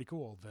that's pretty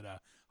cool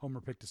that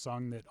Homer picked a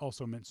song that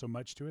also meant so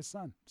much to his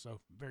son. So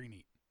very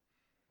neat.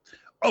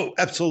 Oh,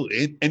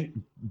 absolutely.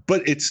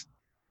 But it's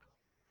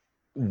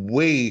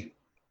way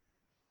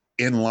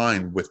in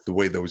line with the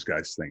way those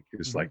guys think.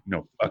 It's like,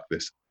 no, fuck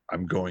this.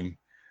 I'm going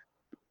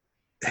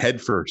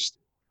head first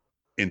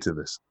into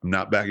this. I'm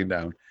not backing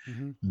down.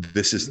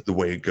 This is the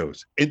way it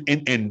goes.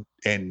 And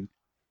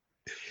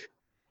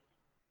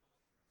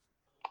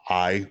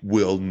I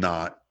will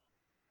not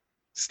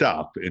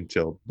stop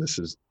until this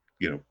is,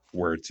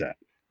 where it's at.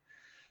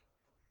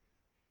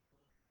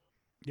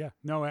 Yeah,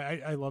 no,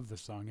 I love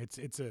this song.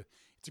 It's a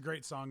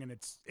great song, and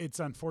it's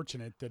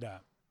unfortunate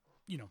that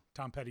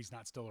Tom Petty's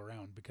not still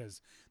around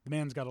because the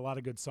man's got a lot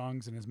of good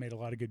songs and has made a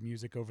lot of good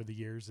music over the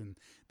years, and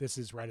this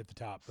is right at the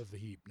top of the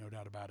heap, no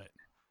doubt about it.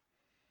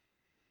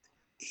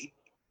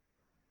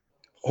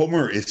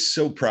 Homer is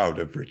so proud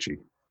of Richie,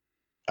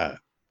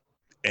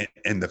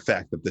 and the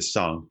fact that this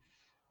song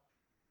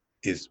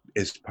is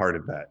part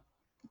of that.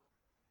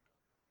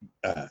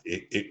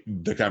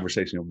 The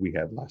conversation we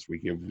had last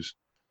week, it was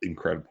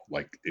incredible.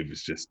 Like, it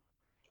was just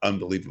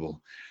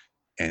unbelievable.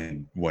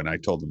 And when I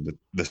told him that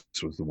this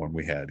was the one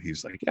we had,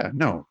 he's like, yeah,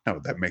 no,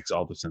 that makes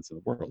all the sense in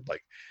the world.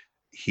 Like,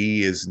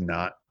 he is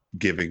not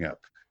giving up.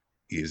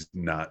 He is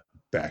not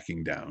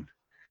backing down.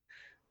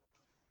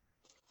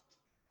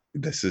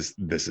 This is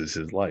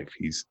his life.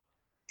 He's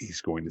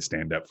going to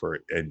stand up for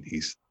it. And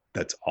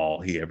that's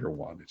all he ever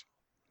wanted.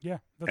 Yeah.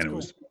 That's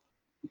cool.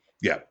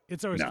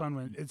 It's always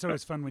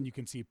fun when you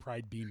can see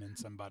pride beam in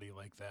somebody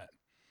like that.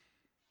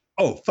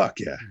 Oh, fuck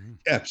yeah.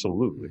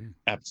 Absolutely.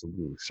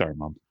 Absolutely. Sorry,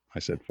 Mom. I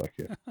said, fuck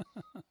yeah.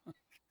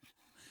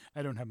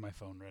 I don't have my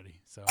phone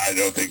ready, so I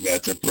don't think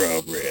that's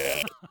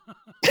appropriate.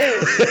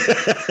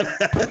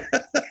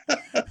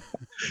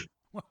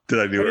 Did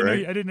I do it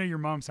right? I didn't know your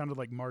mom sounded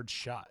like Marge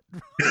Schott.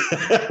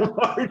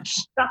 Marge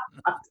Schott.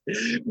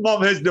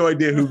 Mom has no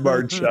idea who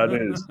Marge Schott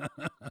is.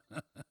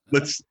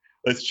 Let's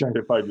try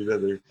to find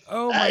another.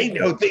 Oh, I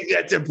don't think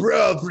that's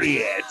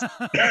appropriate.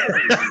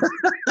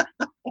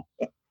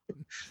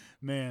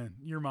 Man,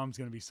 your mom's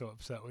gonna be so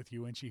upset with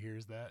you when she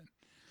hears that.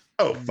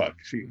 Oh, fuck.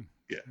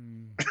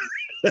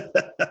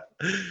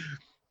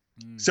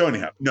 So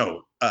anyhow,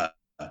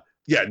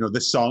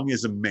 this song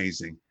is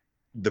amazing.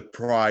 The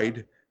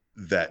pride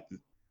that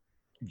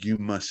you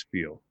must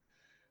feel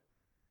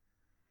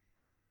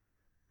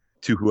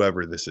to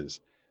whoever this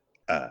is.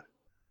 I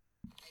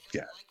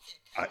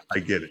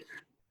get it.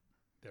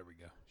 There we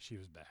go. She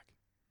was back.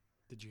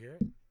 Did you hear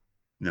it?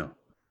 No.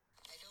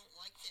 I don't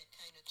like that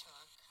kind of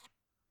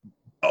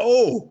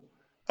talk.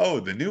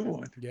 Oh, the new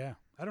one. Yeah.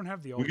 I don't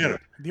have the old one.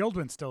 The old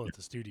one's still at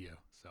the studio,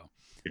 so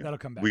that'll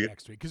come back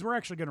next week. Because we're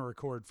actually going to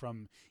record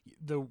from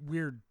the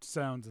weird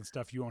sounds and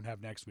stuff you won't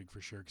have next week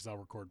for sure, because I'll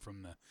record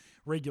from the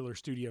regular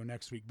studio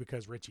next week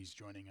because Richie's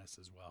joining us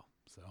as well.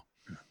 So,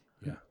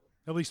 yeah.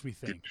 At least we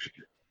think.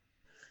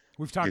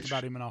 We've talked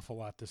about him an awful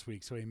lot this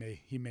week, so he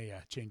may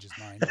change his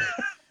mind.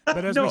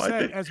 But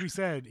as we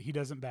said, he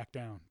doesn't back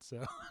down.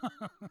 So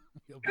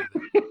he'll be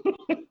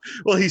there.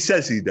 Well, he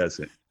says he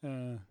doesn't.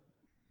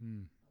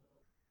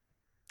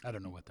 I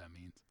don't know what that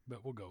means,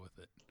 but we'll go with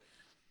it.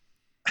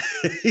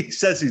 He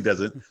says he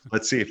doesn't.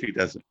 Let's see if he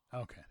doesn't.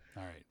 Okay.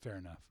 All right. Fair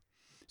enough.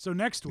 So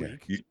next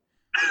week.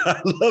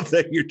 I love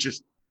that you're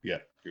just,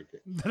 okay.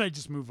 Then I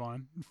just move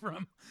on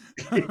from.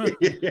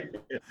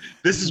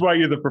 This is why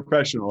you're the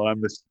professional. I'm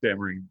the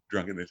stammering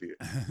drunken idiot.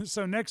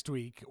 So next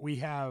week we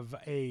have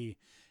a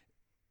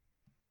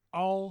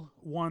all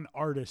one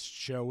artist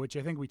show, which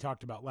I think we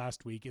talked about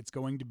last week. It's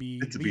going to be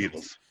the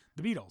Beatles.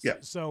 The Beatles. Yeah.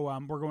 So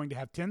we're going to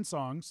have 10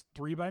 songs,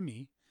 3 by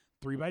me,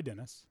 3 by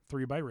Dennis,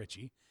 3 by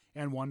Richie,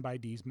 and 1 by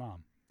Dee's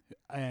mom.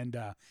 And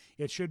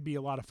it should be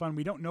a lot of fun.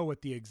 We don't know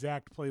what the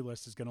exact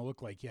playlist is going to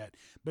look like yet,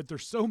 but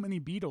there's so many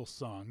Beatles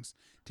songs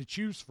to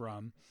choose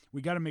from.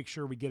 We got to make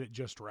sure we get it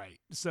just right.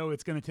 So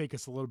it's going to take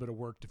us a little bit of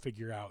work to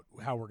figure out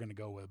how we're going to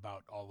go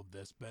about all of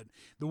this. But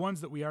the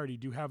ones that we already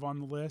do have on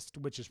the list,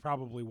 which is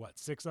probably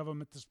 6 of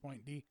them at this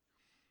point, Dee?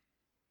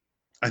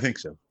 I think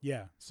so.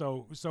 Yeah.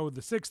 So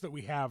the 6 that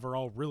we have are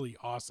all really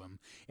awesome,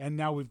 and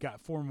now we've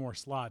got 4 more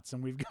slots,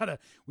 and we've got to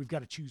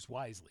choose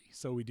wisely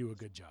so we do a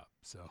good job.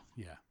 So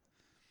yeah,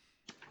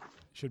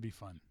 should be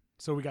fun.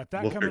 So we got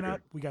that coming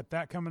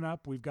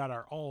up. We've got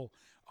our all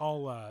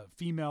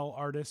female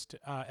artist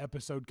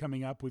episode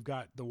coming up. We've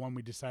got the one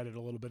we decided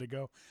a little bit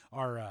ago,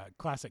 our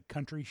classic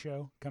country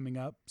show coming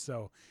up.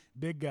 So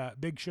big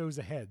shows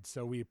ahead.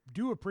 So we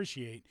do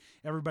appreciate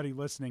everybody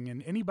listening,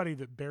 and anybody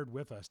that bared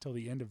with us till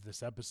the end of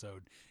this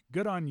episode.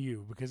 Good on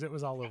you, because it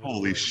was all over.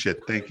 Holy shit!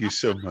 Thank you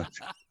so much.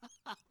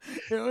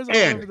 It was all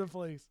over the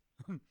place.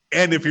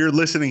 And if you're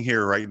listening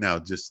here right now,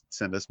 just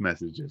send us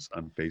messages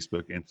on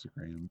Facebook,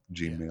 Instagram,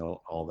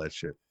 Gmail, all that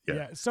shit.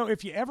 Yeah. So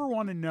if you ever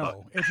want to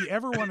know, if you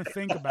ever want to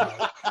think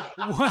about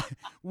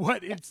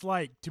what it's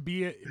like to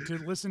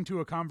listen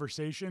to a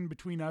conversation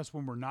between us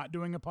when we're not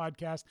doing a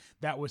podcast,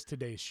 that was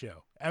today's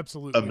show.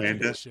 Absolutely,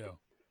 today's show.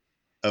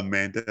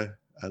 Amanda,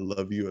 I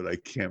love you, and I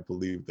can't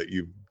believe that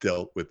you've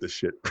dealt with the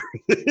shit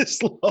for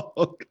this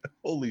long.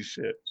 Holy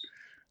shit!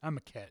 I'm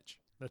a catch.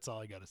 That's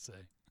all I got to say.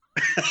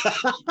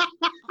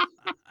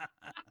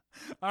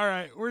 All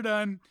right, we're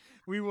done.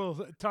 We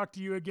will talk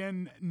to you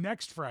again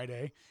next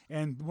Friday.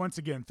 And once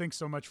again, thanks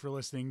so much for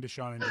listening to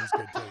Sean and D's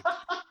Good Take.